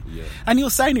phone. And he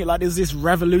was saying it like there's this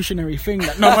revolutionary thing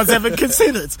that no one's ever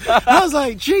considered. I was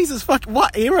like, Jesus fuck,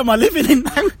 what era am I living in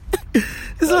now?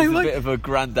 It's like a bit of a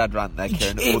granddad rant there,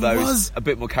 Kieran, although he's a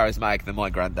bit more charismatic than my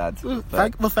granddad.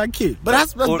 Thank you. But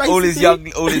that's all his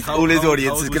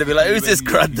audience is going to be like, who's this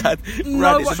granddad?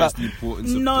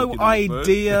 No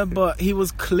idea, but he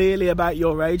was clearly about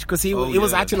your age because he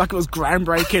was acting like it was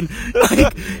groundbreaking.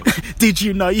 Like, did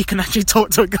you know you can actually talk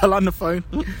to a girl on the phone?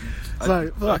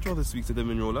 I'd rather speak to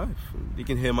them in real life. You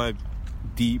can hear my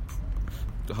deep,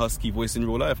 husky voice in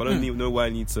real life. I don't even know why I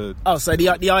need to. So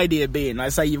the idea being,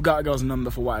 like, say you've got a girl's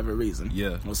number for whatever reason,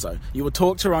 or so you would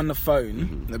talk to her on the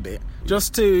phone a bit,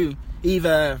 just to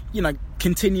either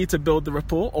continue to build the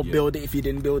rapport or build it if you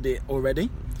didn't build it already,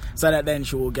 so that then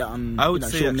she will get on. I would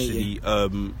say actually,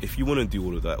 if you want to do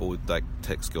all of that, or like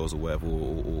text girls or whatever,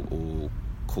 or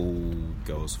call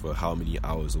girls for how many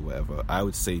hours or whatever, I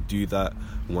would say do that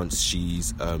once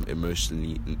she's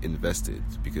emotionally invested,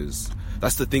 because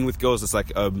that's the thing with girls. It's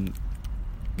like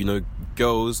you know,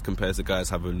 girls compared to guys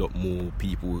have a lot more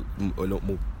people, a lot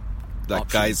more like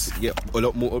Options. guys, yeah, a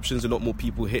lot more options, a lot more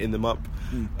people hitting them up.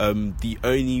 The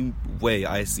only way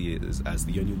I see it is as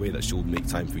the only way that she'll make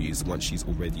time for you is once she's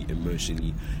already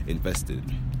emotionally invested,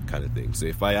 kind of thing. So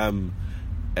if I am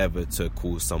ever to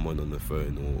call someone on the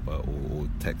phone or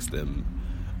text them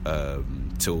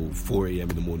till 4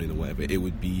 a.m. in the morning or whatever, it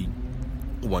would be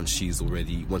once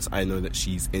I know that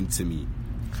she's into me,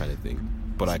 kind of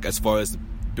thing. But like as far as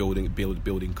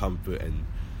building comfort and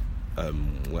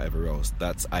whatever else,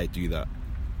 I do that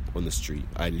on the street.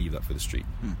 I leave that for the street.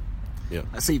 Yeah.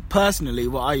 See, personally,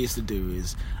 what I used to do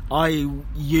is I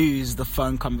use the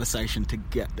phone conversation to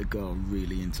get the girl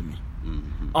really into me.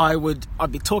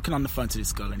 I'd be talking on the phone to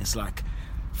this girl, and it's like,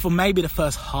 for maybe the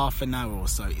first half an hour or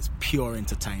so, it's pure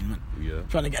entertainment. Yeah.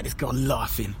 Trying to get this girl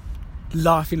laughing.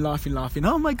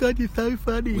 Oh my God, you're so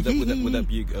funny. Would that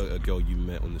be a girl you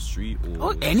met on the street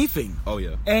or anything? Oh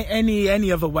yeah.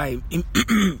 Any other way.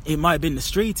 It might have been the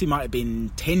street. It might have been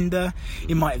Tinder.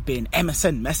 It might have been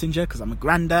MSN Messenger, because I'm a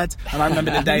granddad and I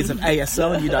remember the days of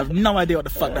ASL, and you'd have no idea what the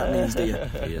fuck that means, do you?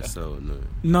 ASL, no.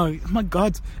 No, oh my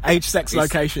God. Age, sex,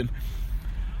 location.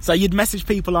 So you'd message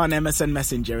people on MSN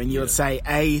Messenger, and you would say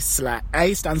A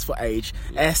stands for age,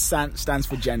 S stands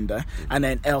for gender, and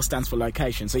then L stands for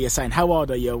location. So you're saying, how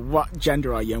old are you, what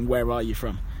gender are you, and where are you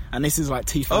from? And this is like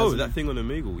 2000. Oh, that thing on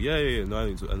Omegle. Yeah. No,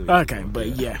 I know okay, but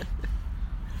yeah.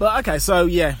 But okay, so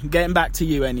yeah, getting back to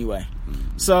you anyway.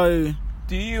 So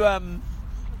do you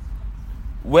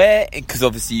because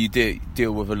obviously you do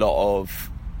deal with a lot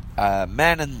of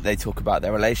men, and they talk about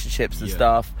their relationships and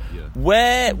stuff.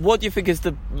 Yeah. What do you think is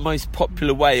the most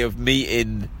popular way of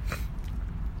meeting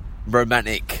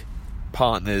romantic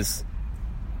partners?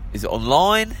 Is it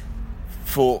online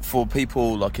for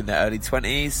people like in their early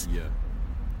 20s? Yeah.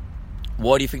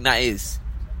 Why do you think that is?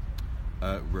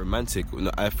 Romantic.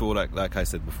 I feel like I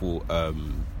said before,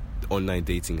 online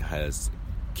dating has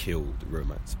killed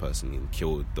romance personally, and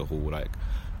killed the whole like.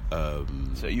 So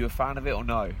are you a fan of it or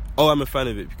no? Oh, I'm a fan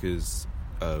of it because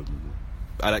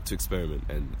I like to experiment,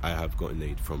 and I have gotten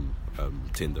laid from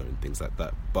Tinder and things like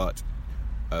that. But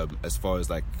as far as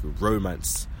like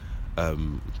romance,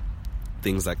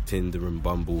 things like Tinder and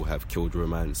Bumble have killed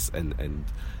romance and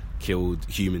killed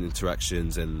human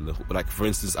interactions. And like, for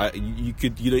instance, a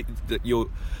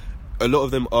lot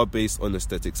of them are based on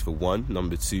aesthetics, for one.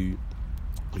 Number two,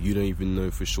 you don't even know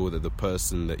for sure that the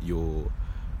person that you're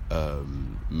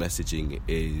messaging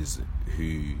is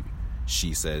who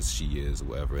she says she is or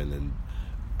whatever. And then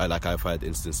I've had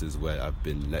instances where I've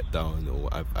been let down, or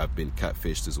I've been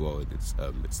catfished as well.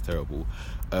 It's terrible.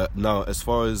 Now, as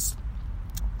far as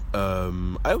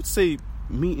I would say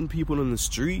meeting people on the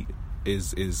street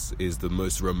is the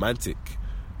most romantic,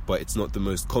 but it's not the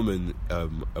most common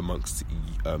amongst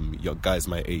young guys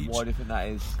my age. Why do you think that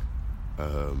is?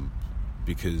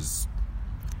 Because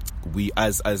we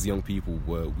as young people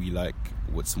we like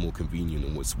what's more convenient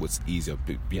and what's easier.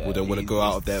 People don't want to go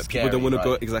out of their scary, people don't want to right?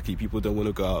 go exactly people don't want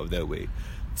to go out of their way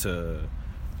to,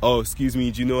 oh, excuse me,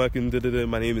 do you know I can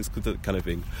my name is kind of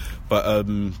thing. But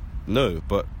no,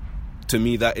 but to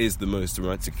me that is the most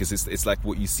romantic, because it's like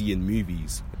what you see in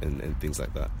movies and things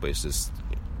like that. But it's just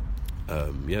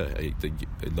a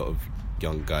lot of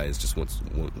young guys just want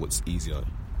what's easier.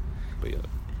 But yeah.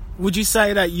 would you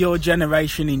say that your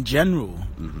generation in general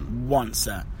wants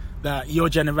that your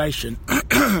generation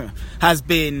has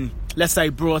been, let's say,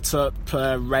 brought up,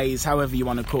 raised, however you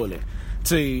want to call it,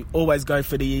 to always go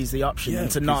for the easy option and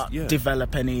to not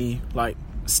develop any like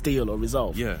steel or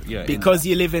resolve? Because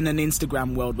you live in an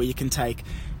Instagram world where you can take,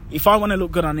 if I want to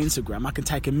look good on Instagram, I can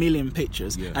take 1 million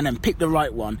pictures and then pick the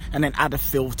right one and then add a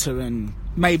filter and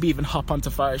maybe even hop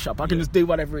onto Photoshop. I can just do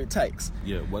whatever it takes.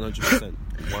 100%.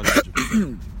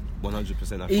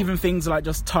 100%. Even things like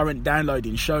just torrent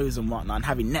downloading shows and whatnot, and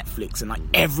having Netflix, and like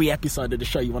every episode of the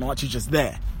show you want to watch is just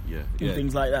there. And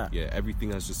things like that.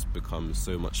 Everything has just become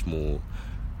so much more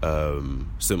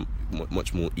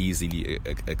much more easily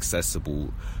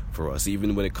accessible for us,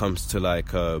 even when it comes to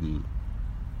like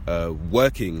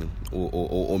working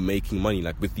or making money,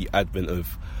 like with the advent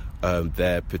of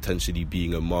there potentially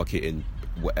being a market in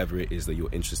whatever it is that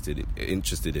you're interested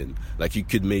in. Like you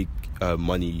could make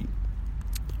money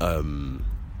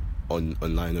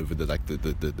online over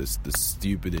the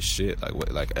stupidest shit,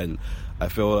 and I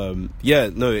feel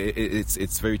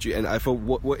it's very true. And I feel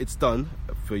what it's done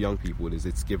for young people is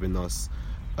it's given us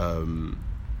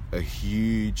a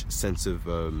huge sense of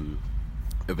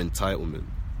entitlement,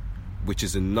 which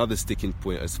is another sticking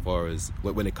point as far as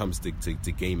when it comes to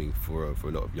gaming for a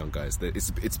lot of young guys.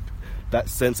 It's that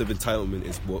sense of entitlement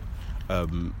is what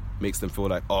makes them feel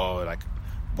like, oh, like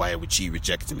why would she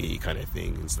reject me, kind of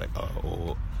thing. It's like,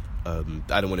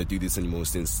 I don't want to do this anymore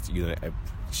since, you know,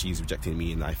 she's rejecting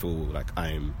me and I feel like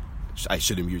I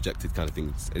shouldn't be rejected, kind of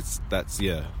thing.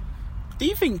 Yeah. Do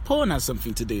you think porn has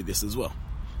something to do with this as well?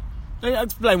 Let me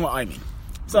explain what I mean.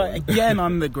 So again,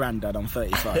 I'm the granddad. I'm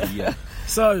 35. Yeah.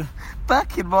 So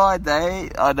Back in my day,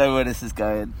 I know where this is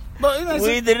going. but you know,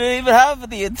 We didn't even have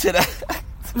the internet.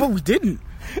 well, we didn't.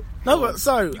 No, but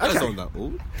so You guys okay. aren't that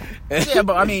old. Yeah,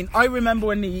 but I mean, I remember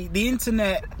when the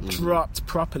internet dropped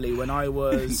properly when I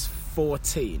was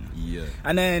 14. Yeah.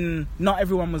 And then not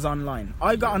everyone was online.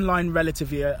 I got online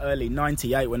relatively early,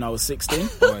 98 when I was 16.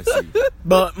 Oh, I see.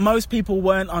 But most people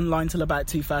weren't online till about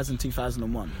 2000,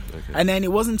 2001. Okay. And then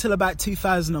it wasn't until about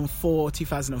 2004,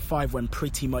 2005 when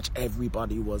pretty much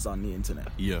everybody was on the internet.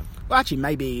 Yeah. Well, actually,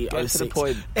 maybe Get to the 06.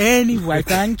 point. Anyway,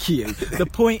 thank you. The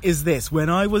point is this. When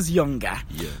I was younger,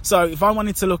 Yeah. so if I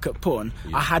wanted to look at porn,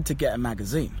 Yeah. I had to get a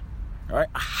magazine. All right?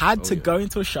 I had to yeah. go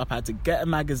into a shop, I had to get a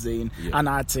magazine, Yeah. and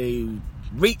I had to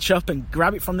reach up and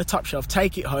grab it from the top shelf,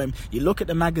 take it home, you look at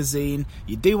the magazine,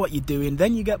 you do what you're doing,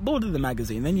 then you get bored of the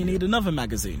magazine, then you need another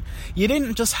magazine. You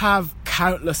didn't just have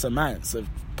countless amounts of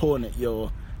porn at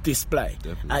your display,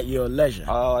 Definitely. at your leisure.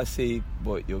 Oh, I see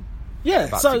what you're... Yeah,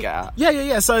 about so to get at.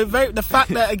 yeah. So the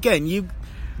fact that again,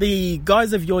 the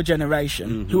guys of your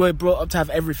generation who were brought up to have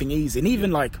everything easy, and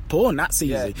even like porn, that's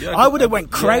easy. Yeah, I would have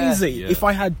went crazy yeah. if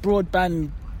I had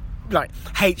broadband, like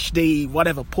HD,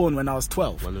 whatever porn when I was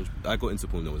 12. I got into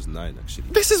porn when I was 9, actually.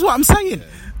 This is what I'm saying.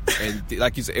 And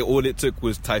like you said, all it took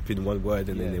was type in one word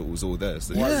and then it was all there.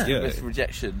 So Yeah. Risk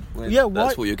rejection. Yeah,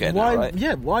 That's what you're getting why, at, right?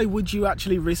 Yeah, why would you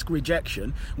actually risk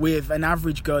rejection with an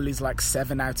average girl is like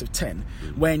 7 out of 10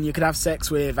 when you could have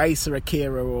sex with Asa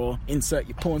Akira or insert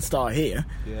your porn star here,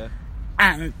 Yeah.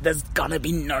 and there's gonna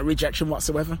be no rejection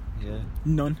whatsoever? Yeah.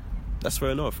 None. That's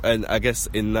fair enough. And I guess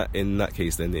in that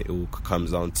case, then it all comes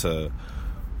down to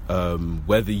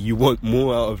whether you want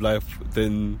more out of life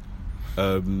than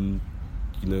you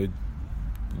know,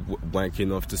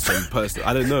 wanking off to some person.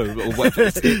 I don't know.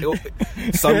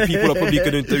 Some people are probably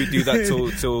going to do that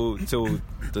till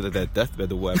their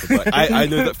deathbed or whatever. But I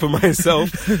know that for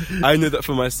myself.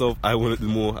 I wanted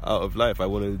more out of life. I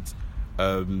wanted,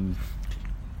 to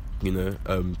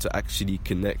actually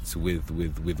connect with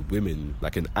women,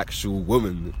 like an actual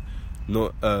woman,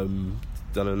 not I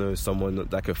don't know, someone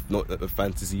not a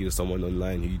fantasy or someone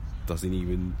online who doesn't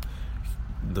even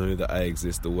know that I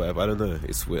exist or whatever. I don't know.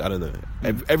 It's weird. I don't know.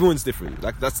 Everyone's different.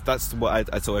 Like that's what I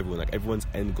tell everyone. Like everyone's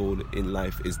end goal in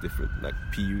life is different. Like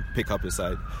pick up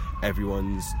aside,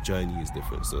 everyone's journey is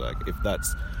different. So like if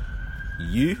that's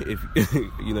you, if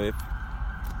you know, if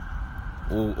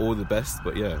all the best.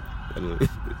 But yeah, I don't know.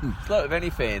 It's like with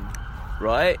anything,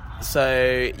 right?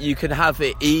 So you can have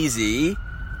it easy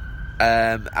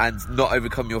and not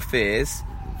overcome your fears.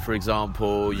 For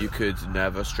example, you could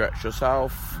never stretch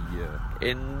yourself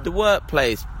in the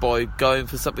workplace by going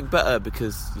for something better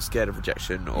because you're scared of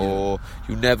rejection, or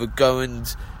you never go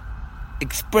and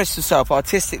express yourself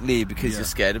artistically because you're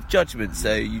scared of judgment.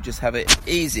 So you just have it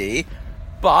easy,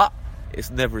 but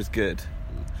it's never as good.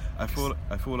 I feel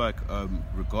like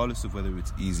regardless of whether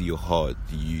it's easy or hard,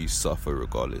 you suffer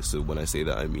regardless. So when I say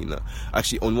that, I mean that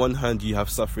actually on one hand you have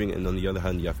suffering and on the other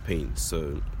hand you have pain.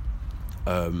 So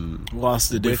What's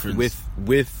the difference?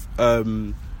 With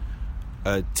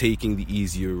taking the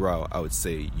easier route, I would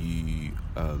say you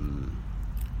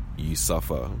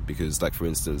suffer because, like, for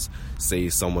instance, say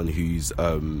someone who's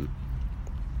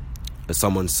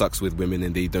someone sucks with women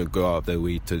and they don't go out of their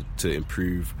way to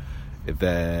improve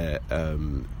their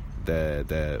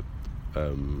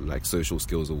like social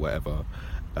skills or whatever.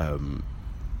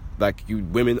 Like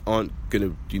women aren't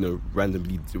gonna,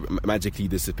 randomly, magically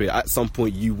disappear. At some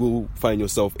point, you will find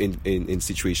yourself in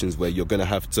situations where you're gonna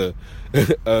have to, you'll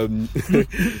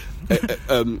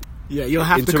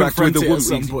have to interact confront with the it woman. at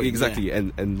some point. Exactly, yeah.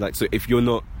 and like, so if you're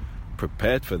not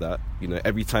prepared for that,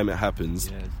 every time it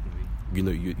happens,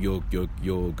 you're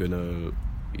gonna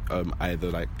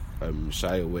either like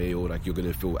shy away or like you're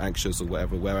gonna feel anxious or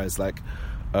whatever. Whereas like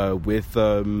with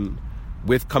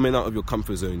coming out of your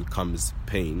comfort zone comes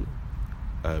pain,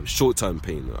 short-term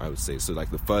pain, I would say. So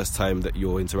like the first time that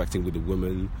you're interacting with a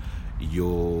woman,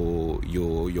 you're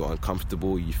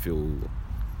uncomfortable, you feel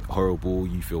horrible,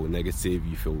 you feel negative,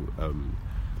 you feel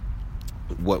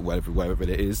whatever it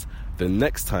is. The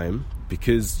next time,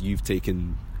 because you've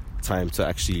taken time to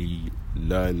actually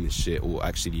learn shit or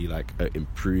actually like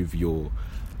improve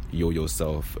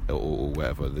yourself or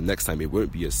whatever, the next time it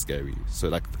won't be as scary. So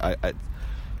like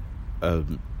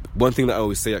one thing that I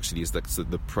always say actually is that so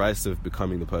the price of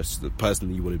becoming the person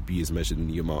that you want to be is measured in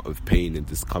the amount of pain and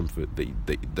discomfort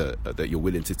that you're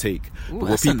willing to take. Ooh, but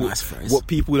that's a nice phrase. What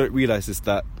people don't realize is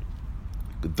that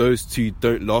those two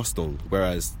don't last long.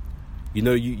 Whereas, you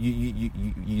know,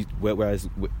 whereas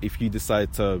if you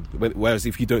decide to, whereas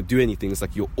if you don't do anything, it's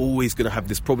like you're always gonna have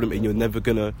this problem and you're never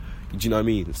gonna. Do you know what I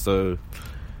mean? So,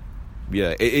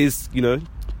 yeah, it is. You know,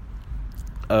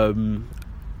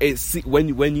 it's when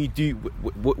you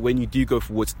do go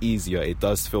for what's easier, it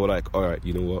does feel like, all right,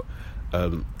 you know what,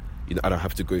 you know, I don't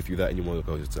have to go through that anymore.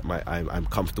 I'm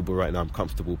comfortable right now. I'm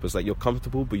comfortable, but it's like you're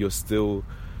comfortable, but you're still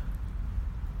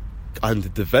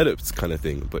underdeveloped, kind of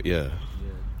thing. But yeah.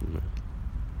 You know.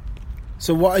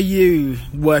 So what are you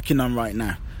working on right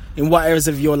now? In what areas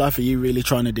of your life are you really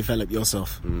trying to develop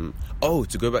yourself? Oh,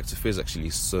 to go back to Fizz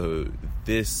actually, so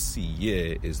this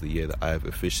year is the year that I've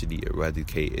officially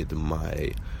eradicated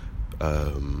my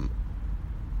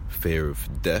fear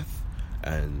of death.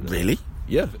 And Really?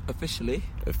 Yeah, Officially?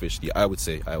 I would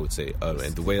say,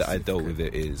 and the way that I dealt with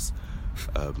it is,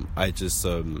 I just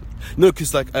no,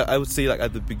 because like I would say, like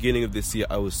at the beginning of this year,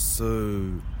 I was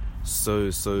so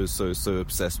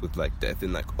obsessed with like death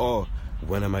and like, oh,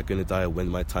 when am I gonna die? When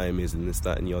my time is, and this,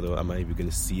 that, and the other. Am I even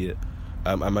gonna see it?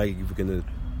 Am I even gonna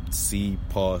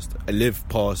live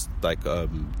past like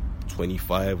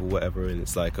 25 or whatever? And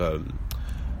it's like the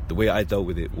way I dealt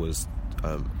with it was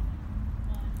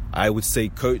I would say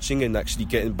coaching and actually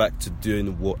getting back to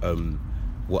doing what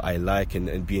I like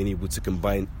and being able to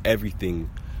combine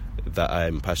everything that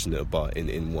I'm passionate about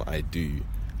in what I do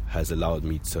has allowed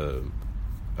me to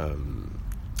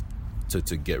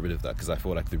get rid of that, because I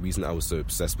feel like the reason I was so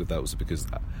obsessed with that was because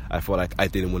I felt like I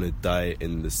didn't want to die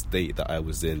in the state that I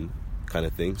was in, kind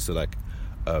of thing. So like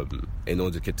in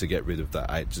order to get rid of that,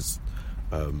 I just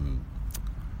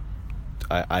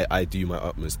I do my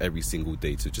utmost every single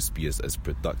day to just be as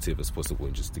productive as possible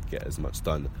and just to get as much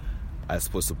done as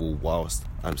possible whilst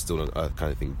I'm still on Earth,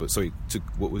 kind of thing. But sorry,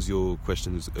 what was your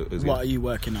question? What are you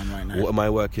working on right now? What am I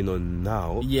working on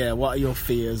now? Yeah, what are your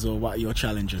fears or what are your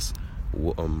challenges?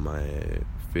 What are my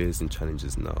fears and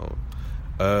challenges now?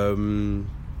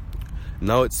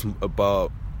 Now it's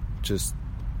about just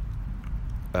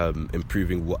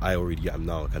improving what I already am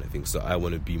now, kind of thing. So I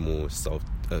want to be more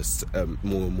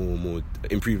more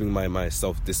improving my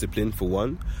self-discipline, for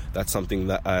one. That's something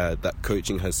that that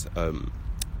coaching has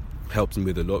helped me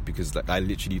with a lot, because like I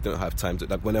literally don't have time to,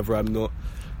 like, whenever I'm not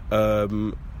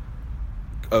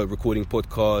recording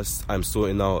podcasts, I'm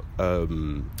sorting out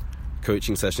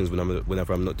coaching sessions.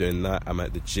 Whenever I'm not doing that, I'm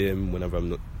at the gym. Whenever I'm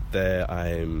not there,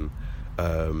 I'm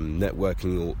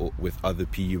networking or with other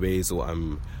PUAs, or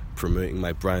I'm promoting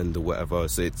my brand or whatever.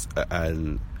 So it's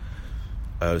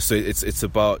it's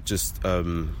about just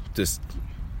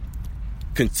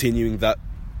continuing that,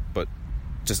 but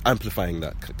just amplifying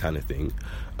that kind of thing.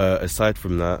 Aside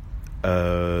from that,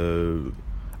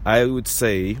 I would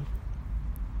say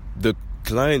the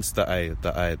clients that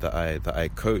I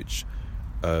coach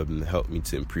help me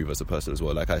to improve as a person as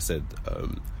well. Like I said,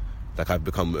 like I've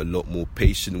become a lot more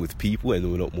patient with people and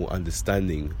a lot more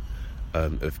understanding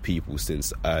of people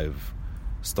since I've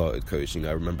started coaching.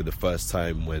 I remember the first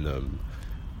time when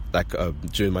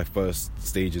during my first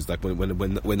stages, like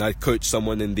when I coached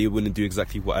someone and they wouldn't do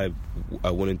exactly what I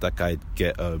wanted, like I'd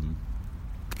get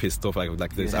pissed off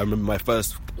like this. Yeah. I remember my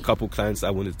first couple clients,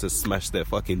 I wanted to smash their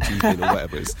fucking teeth in or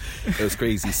whatever. It was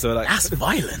crazy. So like, that's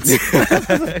violence.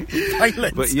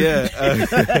 Violence. But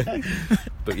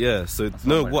yeah. So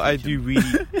no, what I do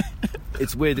really,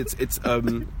 it's weird. It's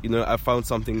you know, I found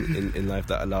something in life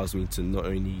that allows me to not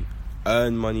only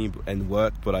earn money and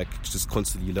work, but I just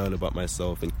constantly learn about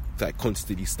myself and like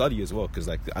constantly study as well, because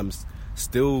like I'm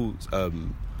still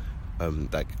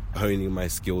like honing my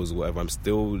skills or whatever. I'm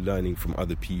still learning from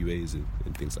other PUAs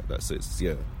and things like that. So it's,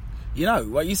 yeah. You know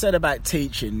what you said about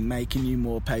teaching making you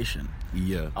more patient?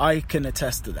 Yeah, I can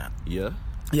attest to that. Yeah.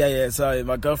 So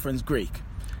my girlfriend's Greek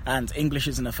and English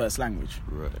isn't her first language.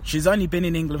 Right. She's only been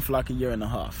in England for like a year and a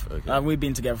half. Okay. We've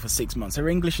been together for 6 months. Her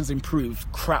English has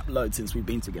improved crap load since we've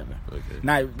been together. Okay.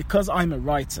 Now, because I'm a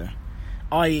writer,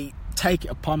 I take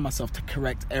it upon myself to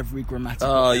correct every grammatical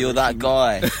error. Oh, you're that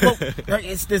guy. Well,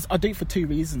 I do it for two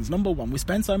reasons. Number one, we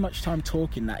spend so much time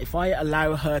talking that if I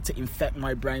allow her to infect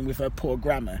my brain with her poor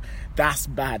grammar, that's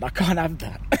bad. I can't have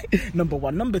that. Number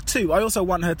one. Number two, I also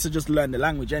want her to just learn the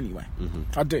language anyway.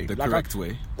 Mm-hmm. I do. The correct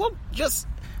way. Well, just...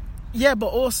 Yeah, but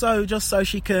also just so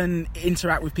she can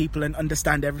interact with people and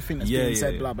understand everything that's being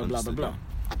said, blah, blah, blah, blah, blah.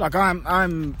 Like,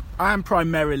 I'm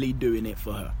primarily doing it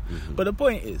for her. Mm-hmm. But the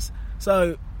point is,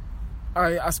 so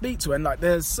I speak to her, and like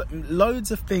there's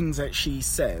loads of things that she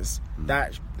says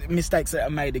that mistakes that are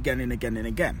made again and again and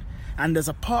again, and there's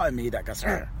a part of me that goes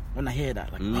when I hear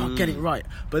that, like, oh, get it right.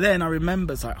 But then I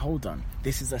remember, it's like, hold on,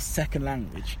 this is a second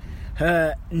language.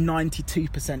 Her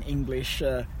 92% English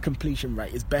completion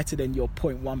rate is better than your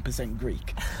 0.1%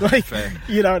 Greek. Like,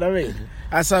 you know what I mean?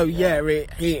 And so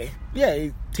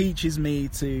it teaches me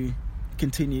to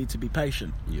continue to be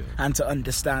patient and to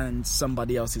understand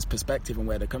somebody else's perspective and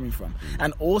where they're coming from.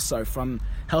 And also from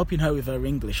helping her with her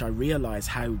English, I realise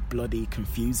how bloody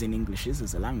confusing English is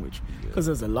as a language, because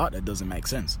there's a lot that doesn't make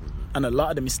sense, and a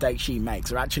lot of the mistakes she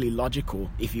makes are actually logical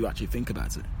if you actually think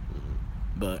about it.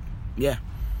 But yeah,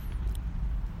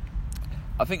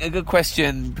 I think a good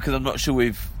question, because I'm not sure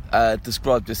we've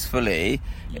described this fully,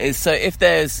 is so if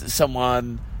there's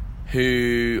someone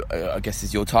who I guess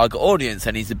is your target audience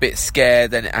and he's a bit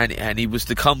scared and he was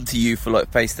to come to you for like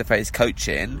face-to-face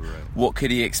coaching, what could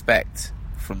he expect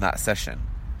from that session?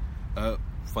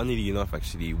 Funnily enough,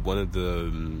 actually, one of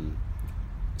the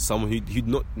someone who'd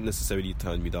not necessarily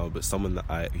turned me down, but someone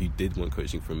that who did want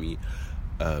coaching from me,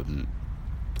 and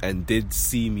did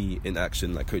see me in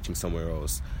action, like coaching somewhere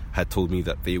else, had told me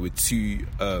that they were too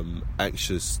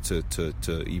anxious to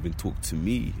even talk to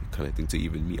me, kind of thing, to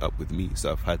even meet up with me.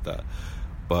 So I've had that.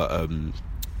 But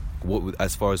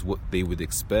as far as what they would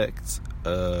expect,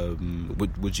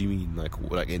 what do you mean,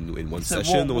 like in one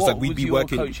session, or was like we'd be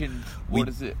working? Coaching, what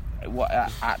is it? What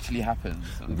actually happens?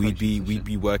 We'd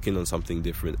be working on something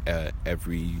different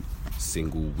every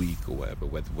single week or whatever.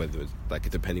 Whether like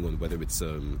depending on whether it's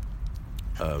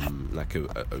like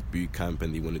a boot camp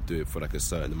and they want to do it for like a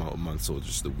certain amount of months or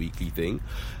just a weekly thing.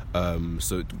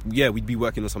 So yeah, we'd be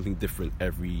working on something different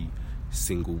every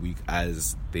single week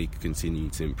as they continue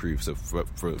to improve. So for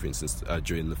instance,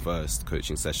 during the first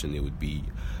coaching session, it would be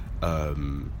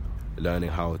learning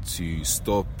how to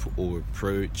stop or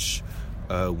approach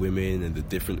women and the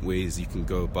different ways you can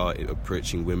go about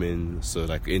approaching women. So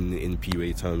like in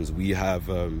PUA terms, we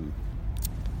have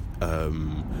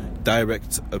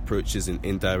direct approaches and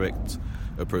indirect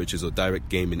approaches, or direct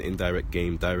game and indirect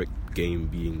game. Direct game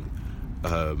being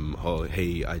oh,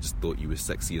 hey, I just thought you were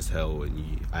sexy as hell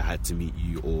and I had to meet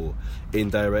you. Or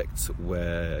indirect,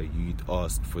 where you'd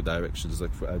ask for directions,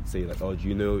 like I'd say like, oh, do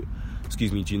you know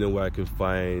where I can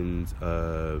find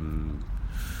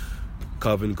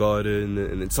Covent Garden?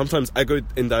 And then sometimes I go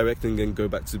indirect and then go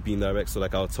back to being direct. So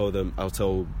like I'll tell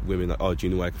women like, oh, do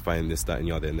you know where I can find this, that and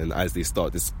the other? And then as they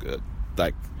start this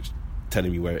like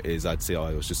telling me where it is, I'd say, oh,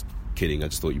 I was just kidding, I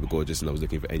just thought you were gorgeous and I was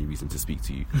looking for any reason to speak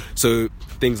to you. So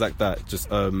things like that, just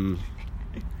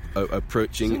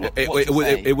approaching. So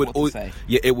it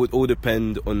would all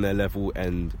depend on their level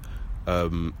and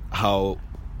how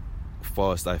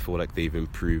fast I feel like they've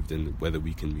improved and whether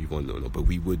we can move on or not. But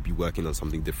we would be working on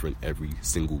something different every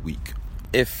single week.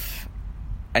 If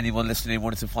anyone listening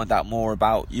wanted to find out more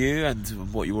about you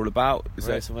and what you're all about, is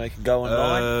there somewhere they can go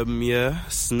online? Yeah,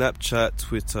 Snapchat,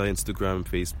 Twitter, Instagram,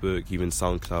 Facebook, even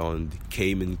SoundCloud,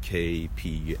 Cayman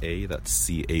KPUA. That's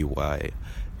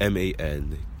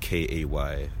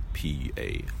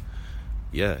CAYMANKAYPUA.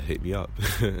 Yeah, hit me up.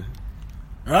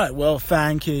 Right, well,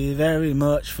 thank you very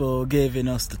much for giving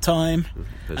us the time.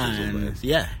 And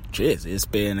yeah, cheers. It's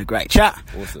been a great chat.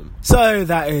 Awesome. So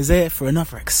that is it for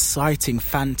another exciting,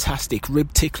 fantastic,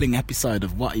 rib-tickling episode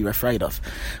of What Are You Afraid Of?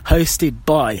 Hosted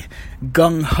by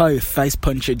Gung-Ho Face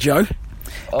Puncher Joe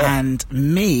and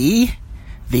me,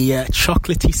 the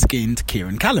chocolatey-skinned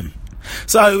Kieran Callum.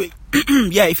 So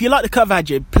yeah, if you like the Cover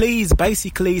Adjib, please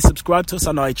basically subscribe to us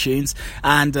on iTunes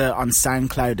and on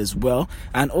SoundCloud as well.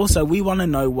 And also, we want to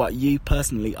know what you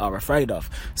personally are afraid of.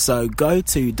 So go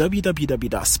to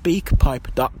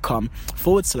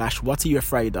www.speakpipe.com/what are you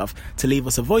afraid of to leave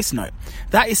us a voice note.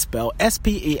 That is spelled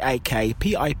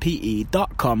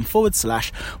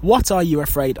speakpipe.com/what are you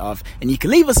afraid of. And you can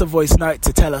leave us a voice note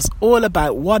to tell us all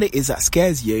about what it is that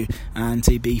scares you and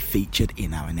to be featured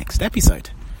in our next episode.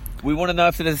 We want to know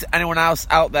if there's anyone else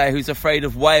out there who's afraid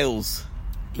of whales.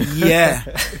 Yeah.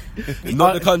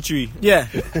 Not the country. Yeah.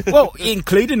 Well,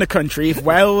 including the country. If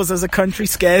Wales as a country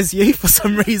scares you for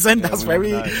some reason, that's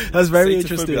very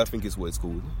interesting. I think is what it's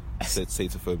called.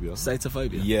 Satophobia.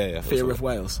 Satophobia? Yeah. Fear of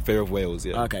whales. Fear of whales,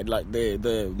 yeah. Okay, like the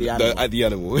animal. The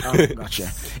animal. Oh,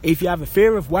 gotcha. If you have a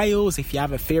fear of whales, if you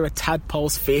have a fear of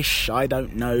tadpoles, fish, I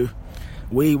don't know.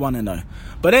 We want to know.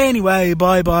 But anyway,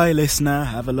 bye-bye, listener.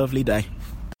 Have a lovely day.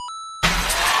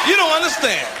 You don't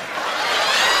understand.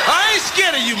 I ain't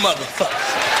scared of you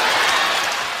motherfuckers.